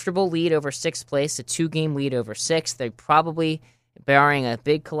 Comfortable lead over 6th place, a 2-game lead over 6th. They probably, barring a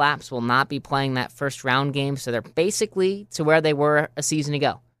big collapse, will not be playing that first round game, so they're basically to where they were a season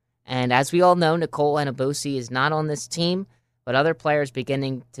ago. And as we all know, Nicole Anabosi is not on this team, but other players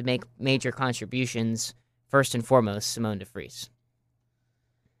beginning to make major contributions, first and foremost, Simone DeFries.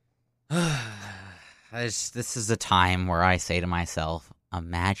 This is a time where I say to myself,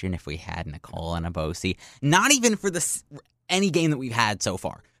 imagine if we had Nicole Anabosi, not even for any game that we've had so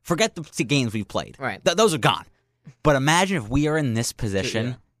far. Forget the games we've played. Right. Those are gone. But imagine if we are in this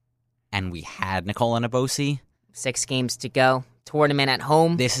position and we had Nicole Anabosi. 6 games to go. Tournament at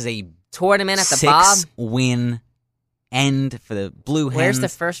home. This is a tournament at the Bob. 6-win end for the Blue Hens. Where's the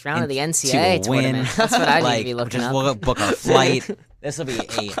first round of the NCAA tournament? That's what I need to be looking up. We'll book our flight. This will be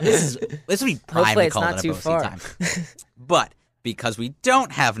prime Hopefully Nicole it's not too Anabosi far. time. But because we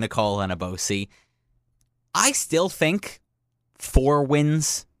don't have Nicole Anabosi, I still think 4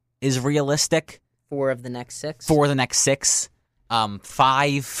 wins is realistic. 4 of the next 6. For the next 6. 5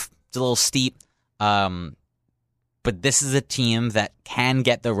 is a little steep. But this is a team that can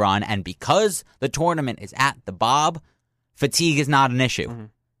get the run, and because the tournament is at the Bob, fatigue is not an issue.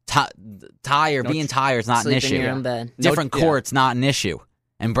 Being tired is not an issue. Sleeping in your own bed. Different courts, not an issue.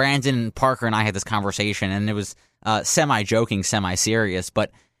 And Brandon Parker and I had this conversation, and it was semi-joking, semi-serious, but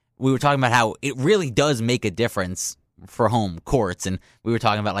we were talking about how it really does make a difference for home courts, and we were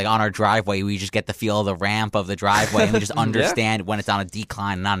talking about, like, on our driveway, we just get the feel of the ramp of the driveway, and we just understand when it's on a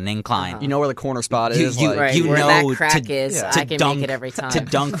decline, not an incline. You know where the corner spot is. You Where know that crack is, I can dunk, make it every time. to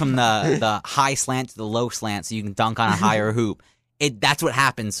dunk from the high slant to the low slant, so you can dunk on a higher hoop. That's what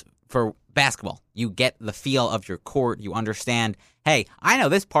happens for basketball. You get the feel of your court. You understand, hey, I know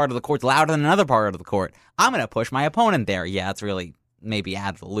this part of the court's louder than another part of the court. I'm going to push my opponent there. Yeah, it's really maybe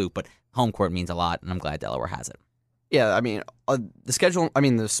out of the loop, but home court means a lot, and I'm glad Delaware has it. Yeah, I mean, the schedule,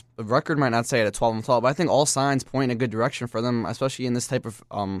 the record might not say it at 12-12, but I think all signs point in a good direction for them, especially in this type of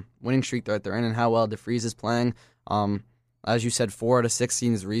winning streak that they're in and how well DeFries is playing. As you said, 4 out of 6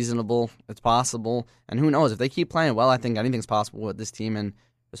 seems reasonable. It's possible. And who knows? If they keep playing well, I think anything's possible with this team, and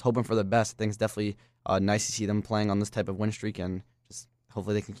just hoping for the best. I think it's definitely nice to see them playing on this type of win streak, and just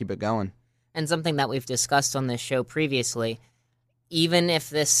hopefully they can keep it going. And something that we've discussed on this show previously, even if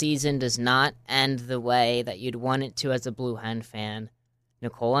this season does not end the way that you'd want it to as a Blue Hen fan,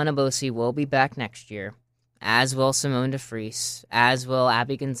 Nicole Anabosi will be back next year, as will Simone DeFries, as will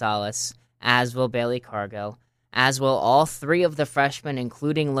Abby Gonzalez, as will Bailey Cargo, as will all 3 of the freshmen,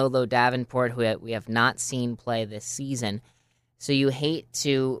 including Lolo Davenport, who we have not seen play this season. So you hate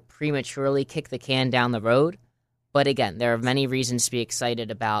to prematurely kick the can down the road, but again, there are many reasons to be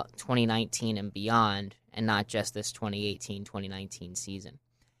excited about 2019 and beyond, and not just this 2018-2019 season.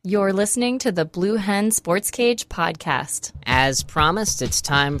 You're listening to the Blue Hen Sports Cage podcast. As promised, it's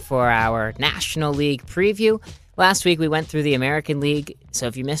time for our National League preview. Last week we went through the American League, so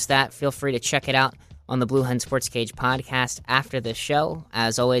if you missed that, feel free to check it out on the Blue Hen Sports Cage podcast after the show.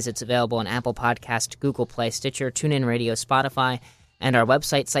 As always, it's available on Apple Podcast, Google Play, Stitcher, TuneIn Radio, Spotify, and our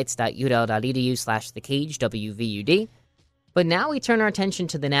website, sites.udl.edu/thecage, WVUD. But now we turn our attention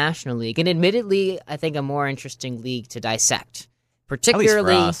to the National League, and admittedly, I think a more interesting league to dissect,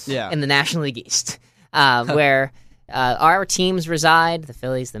 particularly in the National League East, where our teams reside, the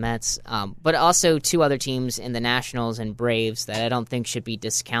Phillies, the Mets, but also 2 other teams in the Nationals and Braves that I don't think should be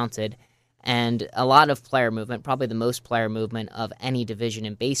discounted, and a lot of player movement, probably the most player movement of any division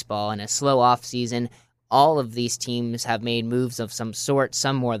in baseball, and a slow offseason. All of these teams have made moves of some sort,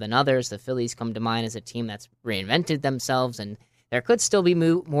 some more than others. The Phillies come to mind as a team that's reinvented themselves, and there could still be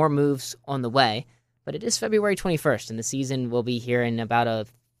more moves on the way. But it is February 21st, and the season will be here in about a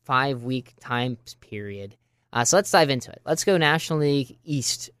 5-week time period. So let's dive into it. Let's go National League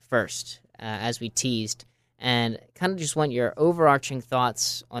East first, as we teased, and kind of just want your overarching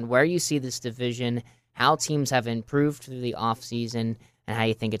thoughts on where you see this division, how teams have improved through the offseason, and how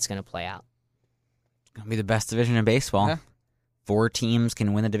you think it's going to play out. Going to be the best division in baseball. Yeah. 4 teams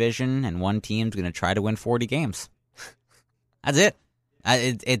can win the division, and 1 team's going to try to win 40 games. That's it.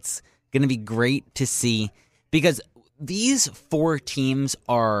 It's going to be great to see, because these 4 teams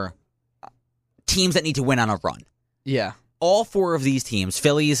are teams that need to win on a run. Yeah. all four of these teams,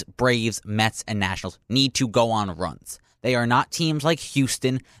 Phillies, Braves, Mets, and Nationals, need to go on runs. They are not teams like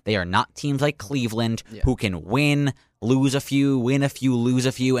Houston. They are not teams like Cleveland who can win, lose a few, win a few, lose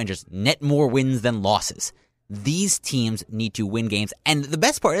a few, and just net more wins than losses. These teams need to win games, and the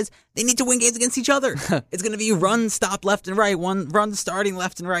best part is they need to win games against each other. It's going to be run stop left and right, one run starting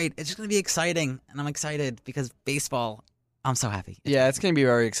left and right. It's just going to be exciting, and I'm excited because baseball, I'm so happy. Yeah, it's going to be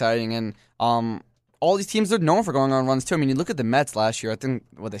very exciting, and all these teams are known for going on runs too. I mean, you look at the Mets last year. I think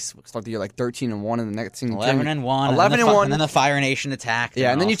they start the year like 13-1, and the next team 11-1, 11-1, and then the Fire Nation attacked.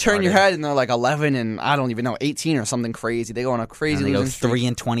 Yeah, and then you turn your head and they're like 11 and I don't even know 18 or something crazy. They go on a crazy and they losing go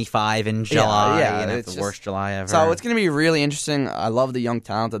 3-25 in July. Yeah, and it's it's the just, worst July ever. So it's going to be really interesting. I love the young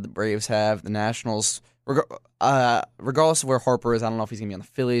talent that the Braves have. The Nationals, regardless of where Harper is, I don't know if he's going to be on the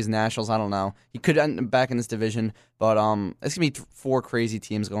Phillies, Nationals. I don't know. He could end up back in this division, but it's going to be four crazy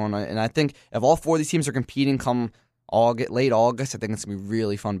teams going on. And I think if all four of these teams are competing come late August, I think it's going to be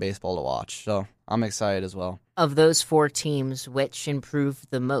really fun baseball to watch. So I'm excited as well. Of those four teams, which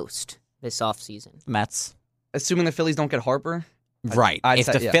improved the most this offseason? Mets. Assuming the Phillies don't get Harper? Right. If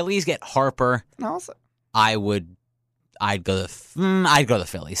the Phillies get Harper, I'd go the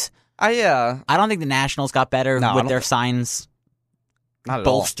Phillies. I don't think the Nationals got better with their signs not at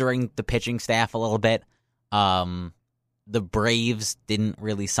bolstering the pitching staff a little bit. The Braves didn't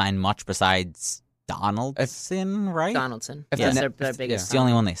really sign much besides Donaldson, right? Donaldson. Yes, their biggest. It's the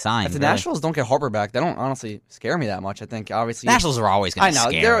only one they signed. If the really. Nationals don't get Harper back, they don't honestly scare me that much. I think obviously Nationals are always going to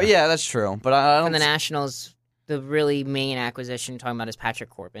scare. Yeah, that's true. But I don't. From the Nationals, the really main acquisition talking about is Patrick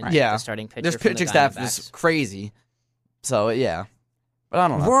Corbin. Right. Yeah, the starting pitcher. This pitching staff is crazy. So yeah. But I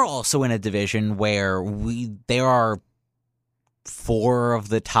don't know. We're also in a division where there are 4 of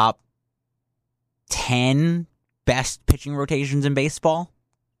the top 10 best pitching rotations in baseball.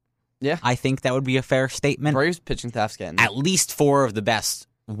 Yeah. I think that would be a fair statement. Braves pitching staff's getting at least 4 of the best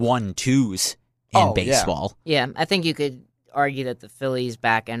 1-2s in baseball. Yeah, I think you could argue that the Phillies'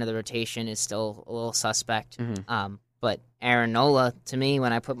 back end of the rotation is still a little suspect. Mm-hmm. But Aaron Nola, to me,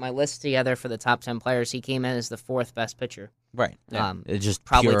 when I put my list together for the top 10 players, he came in as the 4th best pitcher. Right. It's just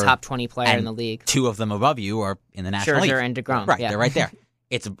probably pure, top 20 player in the league. 2 of them above you are in the National League. Scherzer and DeGrom. Right, they're right there.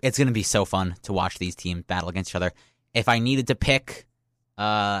 It's going to be so fun to watch these teams battle against each other. If I needed to pick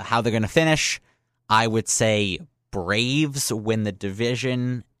how they're going to finish, I would say Braves win the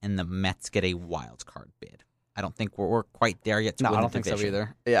division and the Mets get a wild card bid. I don't think we're quite there yet to win the division. I don't think so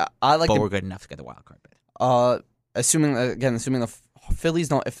either. Yeah, but we're good enough to get the wild card bid. Assuming the Phillies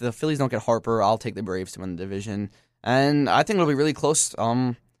don't, if the Phillies don't get Harper, I'll take the Braves to win the division, and I think it'll be really close.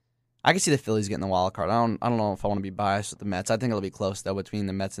 I can see the Phillies getting the wild card. I don't know if I want to be biased with the Mets. I think it'll be close though between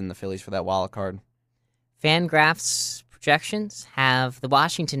the Mets and the Phillies for that wild card. FanGraphs projections have the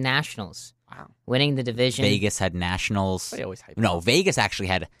Washington Nationals winning the division. Vegas had Nationals. They always hype. No, Vegas actually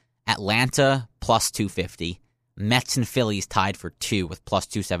had Atlanta plus 250. Mets and Phillies tied for 2 with plus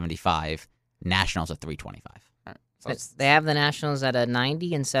 275. Nationals at 325. They have the Nationals at a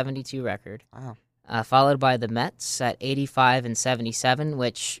 90-72 record. Wow. Followed by the Mets at 85-77,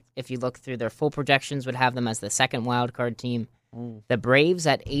 which, if you look through their full projections, would have them as the second wild card team. The Braves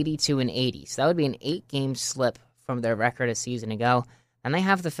at 82-80. So that would be an 8-game slip from their record a season ago. And they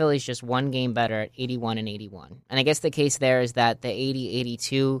have the Phillies just 1 game better at 81-81. And I guess the case there is that the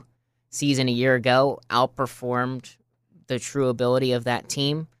 80-82 season a year ago outperformed the true ability of that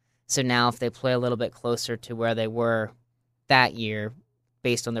team. So now if they play a little bit closer to where they were that year,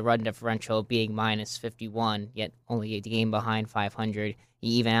 based on the run differential being minus 51, yet only a game behind 500, you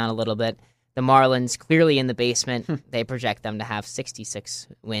even out a little bit. The Marlins, clearly in the basement, they project them to have 66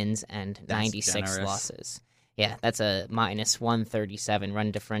 wins and 96 losses. Yeah, that's a minus 137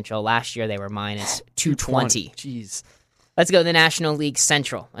 run differential. Last year they were minus 220. Jeez. Let's go to the National League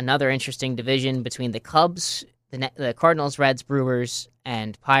Central, another interesting division between the Cubs, the Cardinals, Reds, Brewers,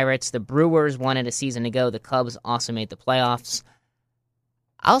 and Pirates. The Brewers won it a season ago. The Cubs also made the playoffs.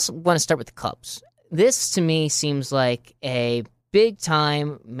 I also want to start with the Cubs. This, to me, seems like a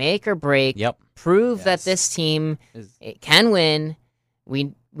big-time make or break. Yep. Prove that this team can win.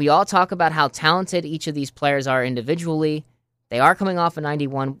 We all talk about how talented each of these players are individually. They are coming off a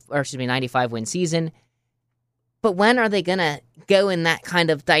 95-win season. But when are they going to go in that kind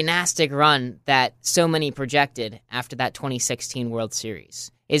of dynastic run that so many projected after that 2016 World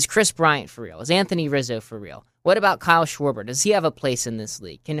Series? Is Chris Bryant for real? Is Anthony Rizzo for real? What about Kyle Schwarber? Does he have a place in this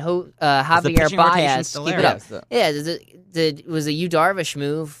league? Can Javier Baez keep it up? Was a Yu Darvish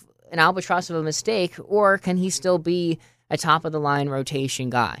move an albatross of a mistake, or can he still be a top-of-the-line rotation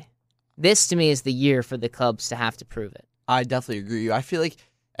guy? This, to me, is the year for the Cubs to have to prove it. I definitely agree with you. I feel like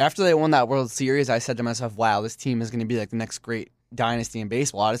after they won that World Series, I said to myself, wow, this team is going to be like the next great dynasty in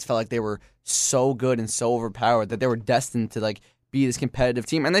baseball. I just felt like they were so good and so overpowered that they were destined to like be this competitive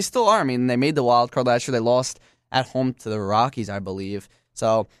team, and they still are. I mean, they made the wild card last year. They lost at home to the Rockies, I believe.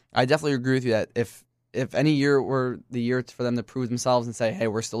 So I definitely agree with you that if any year were the year for them to prove themselves and say, hey,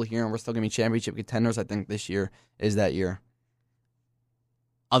 we're still here and we're still going to be championship contenders, I think this year is that year.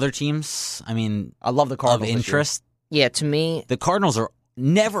 Other teams, I mean, I love the of Cardinals this year. interest, Yeah, to me, the Cardinals are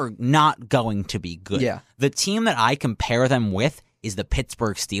never not going to be good. Yeah. The team that I compare them with is the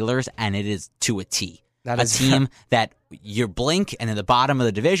Pittsburgh Steelers, and it is to a T. That A is- team that you blink, and in the bottom of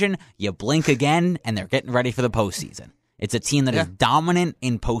the division, you blink again, and they're getting ready for the postseason. It's a team that is dominant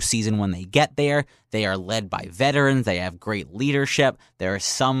in postseason when they get there. They are led by veterans. They have great leadership. There is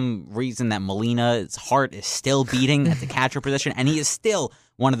some reason that Molina's heart is still beating at the catcher position, and he is still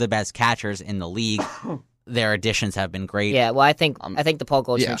one of the best catchers in the league. Their additions have been great. yeah. Well, I think the Paul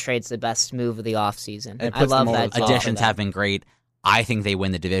Goldschmidt yeah. trade's the best move of the offseason. It I puts love them over that. the top. deal for Additions them. have been great. I think they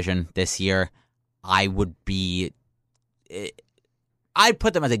win the division this year. I'd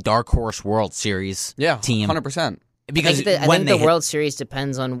put them as a dark horse World Series team. 100%. Because I when think they the hit- World Series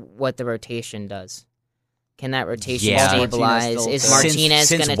depends on what the rotation does. Can that rotation Yeah. stabilize? Martinez Is still- Martinez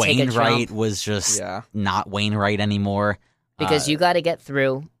since going to take a Wainwright jump? was just Yeah. not Wainwright anymore. Because you got to get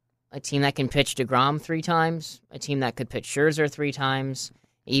through a team that can pitch DeGrom 3 times, a team that could pitch Scherzer 3 times,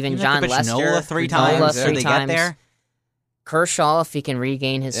 even John Lester Nola three Nola times yeah. before 3 they times. get there. Kershaw, if he can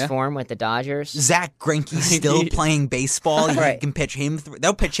regain his Yeah. form with the Dodgers. Zach Greinke's still playing baseball. Right. You can pitch him.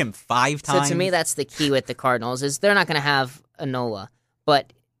 They'll pitch him 5 So times. to me, that's the key with the Cardinals is they're not going to have a Nola,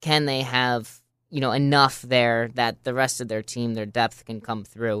 but can they have enough there that the rest of their team, their depth can come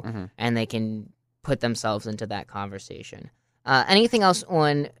through and they can put themselves into that conversation. Anything else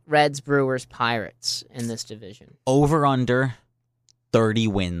on Reds, Brewers, Pirates in this division? over under 30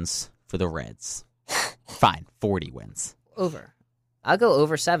 wins for the Reds. Fine, 40 wins. Over. I'll go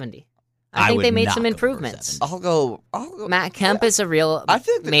over 70. I I think would they made not some go over improvements. 70. I'll go. Matt Kemp is a real I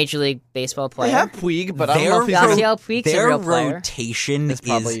think that- Major League Baseball They player. have Puig, but I don't know if he's Yasiel Puig's a Their real player. rotation It's is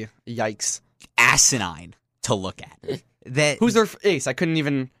probably yikes. asinine to look at. That Who's their ace? I couldn't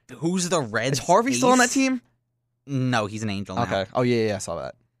even. Who's the Reds? Is Harvey still on that ace? team? No, he's an Angel now. Okay. Oh yeah, I saw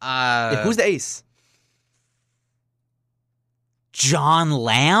that. Yeah, who's the ace? John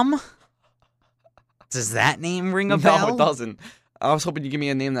Lamb? Does that name ring a bell? No, it doesn't. I was hoping you give me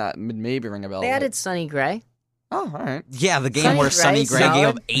a name that would maybe ring a bell. They but- added Sonny Gray. Oh, all right. Yeah, the game Sonny where Sonny Gray's Gray gave solid.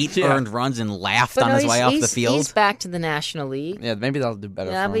 up 8 Yeah. earned runs and laughed But on no, his way off the he's field. back to the National League. Yeah, maybe that'll do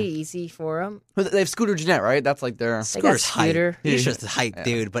better. That'll for be him. easy for him. They have Scooter Gennett, right? That's like their. They got Scooter's hype. Scooter. He's Yeah. just a hype Yeah.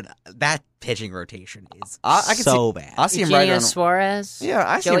 dude, but that pitching rotation is I can so see- bad. I see him right Eugenio on. Suarez. Yeah,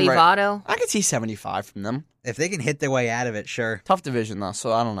 I see Joey him right. Votto. I could see 75 from them. If they can hit their way out of it, sure. Tough division though,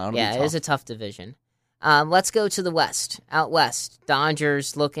 so I don't know. It'll Yeah, be it is a tough division. Let's go to the West. Out West,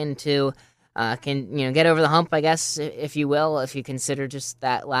 Dodgers looking to get over the hump, I guess, if you will, if you consider just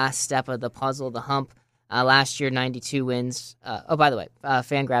that last step of the puzzle, the hump. Last year, 92 wins. By the way,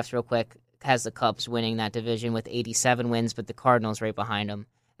 Fangraphs, real quick, has the Cubs winning that division with 87 wins, but the Cardinals right behind them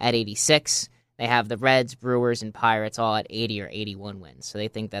at 86. They have the Reds, Brewers, and Pirates all at 80 or 81 wins. So they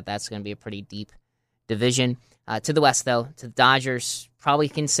think that that's going to be a pretty deep division. To the West, though, to the Dodgers, probably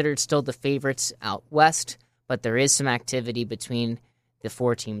considered still the favorites out West, but there is some activity between the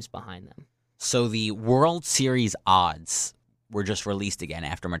 4 teams behind them. So the World Series odds were just released again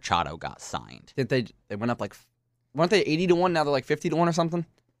after Machado got signed. Did they went up like, weren't they 80-1? Now they're like 50-1 or something.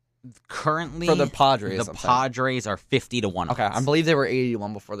 Currently, For the Padres, the I'm saying. Padres are 50-1. Okay, I believe they were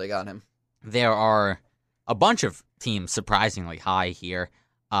 81 before they got him. There are a bunch of teams surprisingly high here.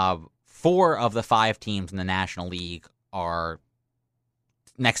 4 of the 5 teams in the National League are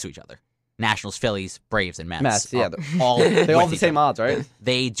next to each other. Nationals, Phillies, Braves, and Mets. Mets, yeah, are all They all with have the each same other. odds, right?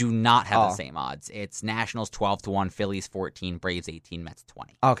 They do not have the Oh. same odds. It's Nationals 12-1, Phillies 14, Braves 18, Mets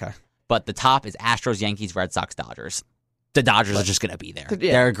 20. Okay. But the top is Astros, Yankees, Red Sox, Dodgers. The Dodgers are just going to be there.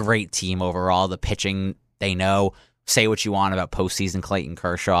 Yeah. They're a great team overall. The pitching, they know. Say what you want about postseason Clayton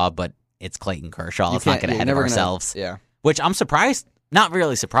Kershaw, but it's Clayton Kershaw. Let's not get ahead of ourselves. Yeah. Which I'm surprised, not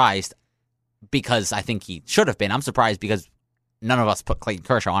really surprised, because I think he should have been. I'm surprised because none of us put Clayton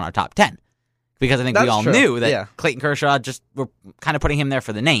Kershaw on our top 10. Because I think we That's all true. knew that Yeah. Clayton Kershaw, just we're kind of putting him there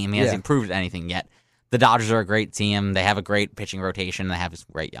for the name. He Yeah. hasn't proved anything yet. The Dodgers are a great team. They have a great pitching rotation. They have some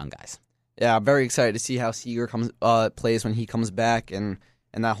great young guys. Yeah, I'm very excited to see how Seager plays when he comes back and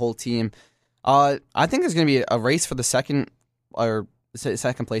that whole team. I think there's going to be a race for the second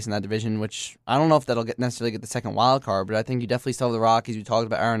place in that division, which I don't know if that'll necessarily get the second wild card, but I think you definitely still have the Rockies. We talked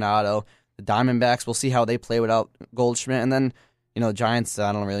about Arenado, the Diamondbacks. We'll see how they play without Goldschmidt, and then The Giants,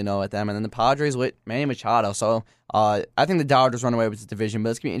 I don't really know at them. And then the Padres with Manny Machado. So I think the Dodgers run away with this division, but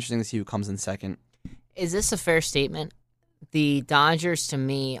it's going to be interesting to see who comes in second. Is this a fair statement? The Dodgers, to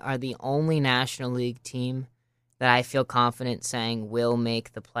me, are the only National League team that I feel confident saying will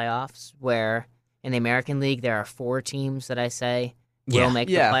make the playoffs, where in the American League there are 4 teams that I say will make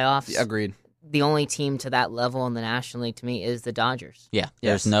the playoffs. Yeah, agreed. The only team to that level in the National League, to me, is the Dodgers. Yeah,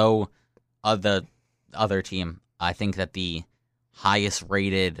 there's no other team. I think that the highest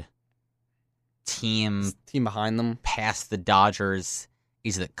rated team behind them past the Dodgers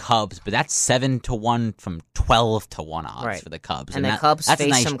is the Cubs, but that's 7-1 from 12-1 odds for the Cubs, and the Cubs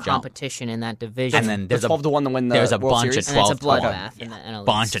face some competition in that division. And then there's 12-1 to win the there's a World bunch Series. of 12 and it's a bloodbath in the NL.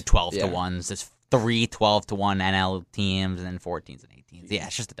 Bunch of 12-1s. There's 3 12-1 NL teams and then 14s and 18s. Yeah,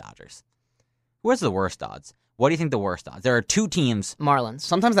 it's just the Dodgers. Where's the worst odds? What do you think the worst odds? There are 2 teams. Marlins.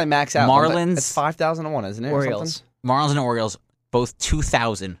 Sometimes they max out. Marlins. It's 5,000 to 1, isn't it? Orioles. Marlins and Orioles, both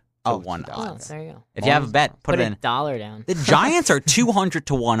 2,000 to 1 Oh, odds. there you go. If you have a bet, put it in. $1 down. The Giants are 200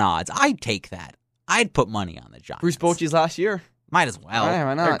 to 1 odds. I'd take that. I'd put money on the Giants. Bruce Bochy's last year. Might as well.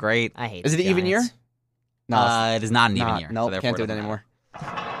 Why not? They're great. I hate Is it the an even year? Giants. No, it is not an even year. No, so therefore can't do it doesn't anymore. matter.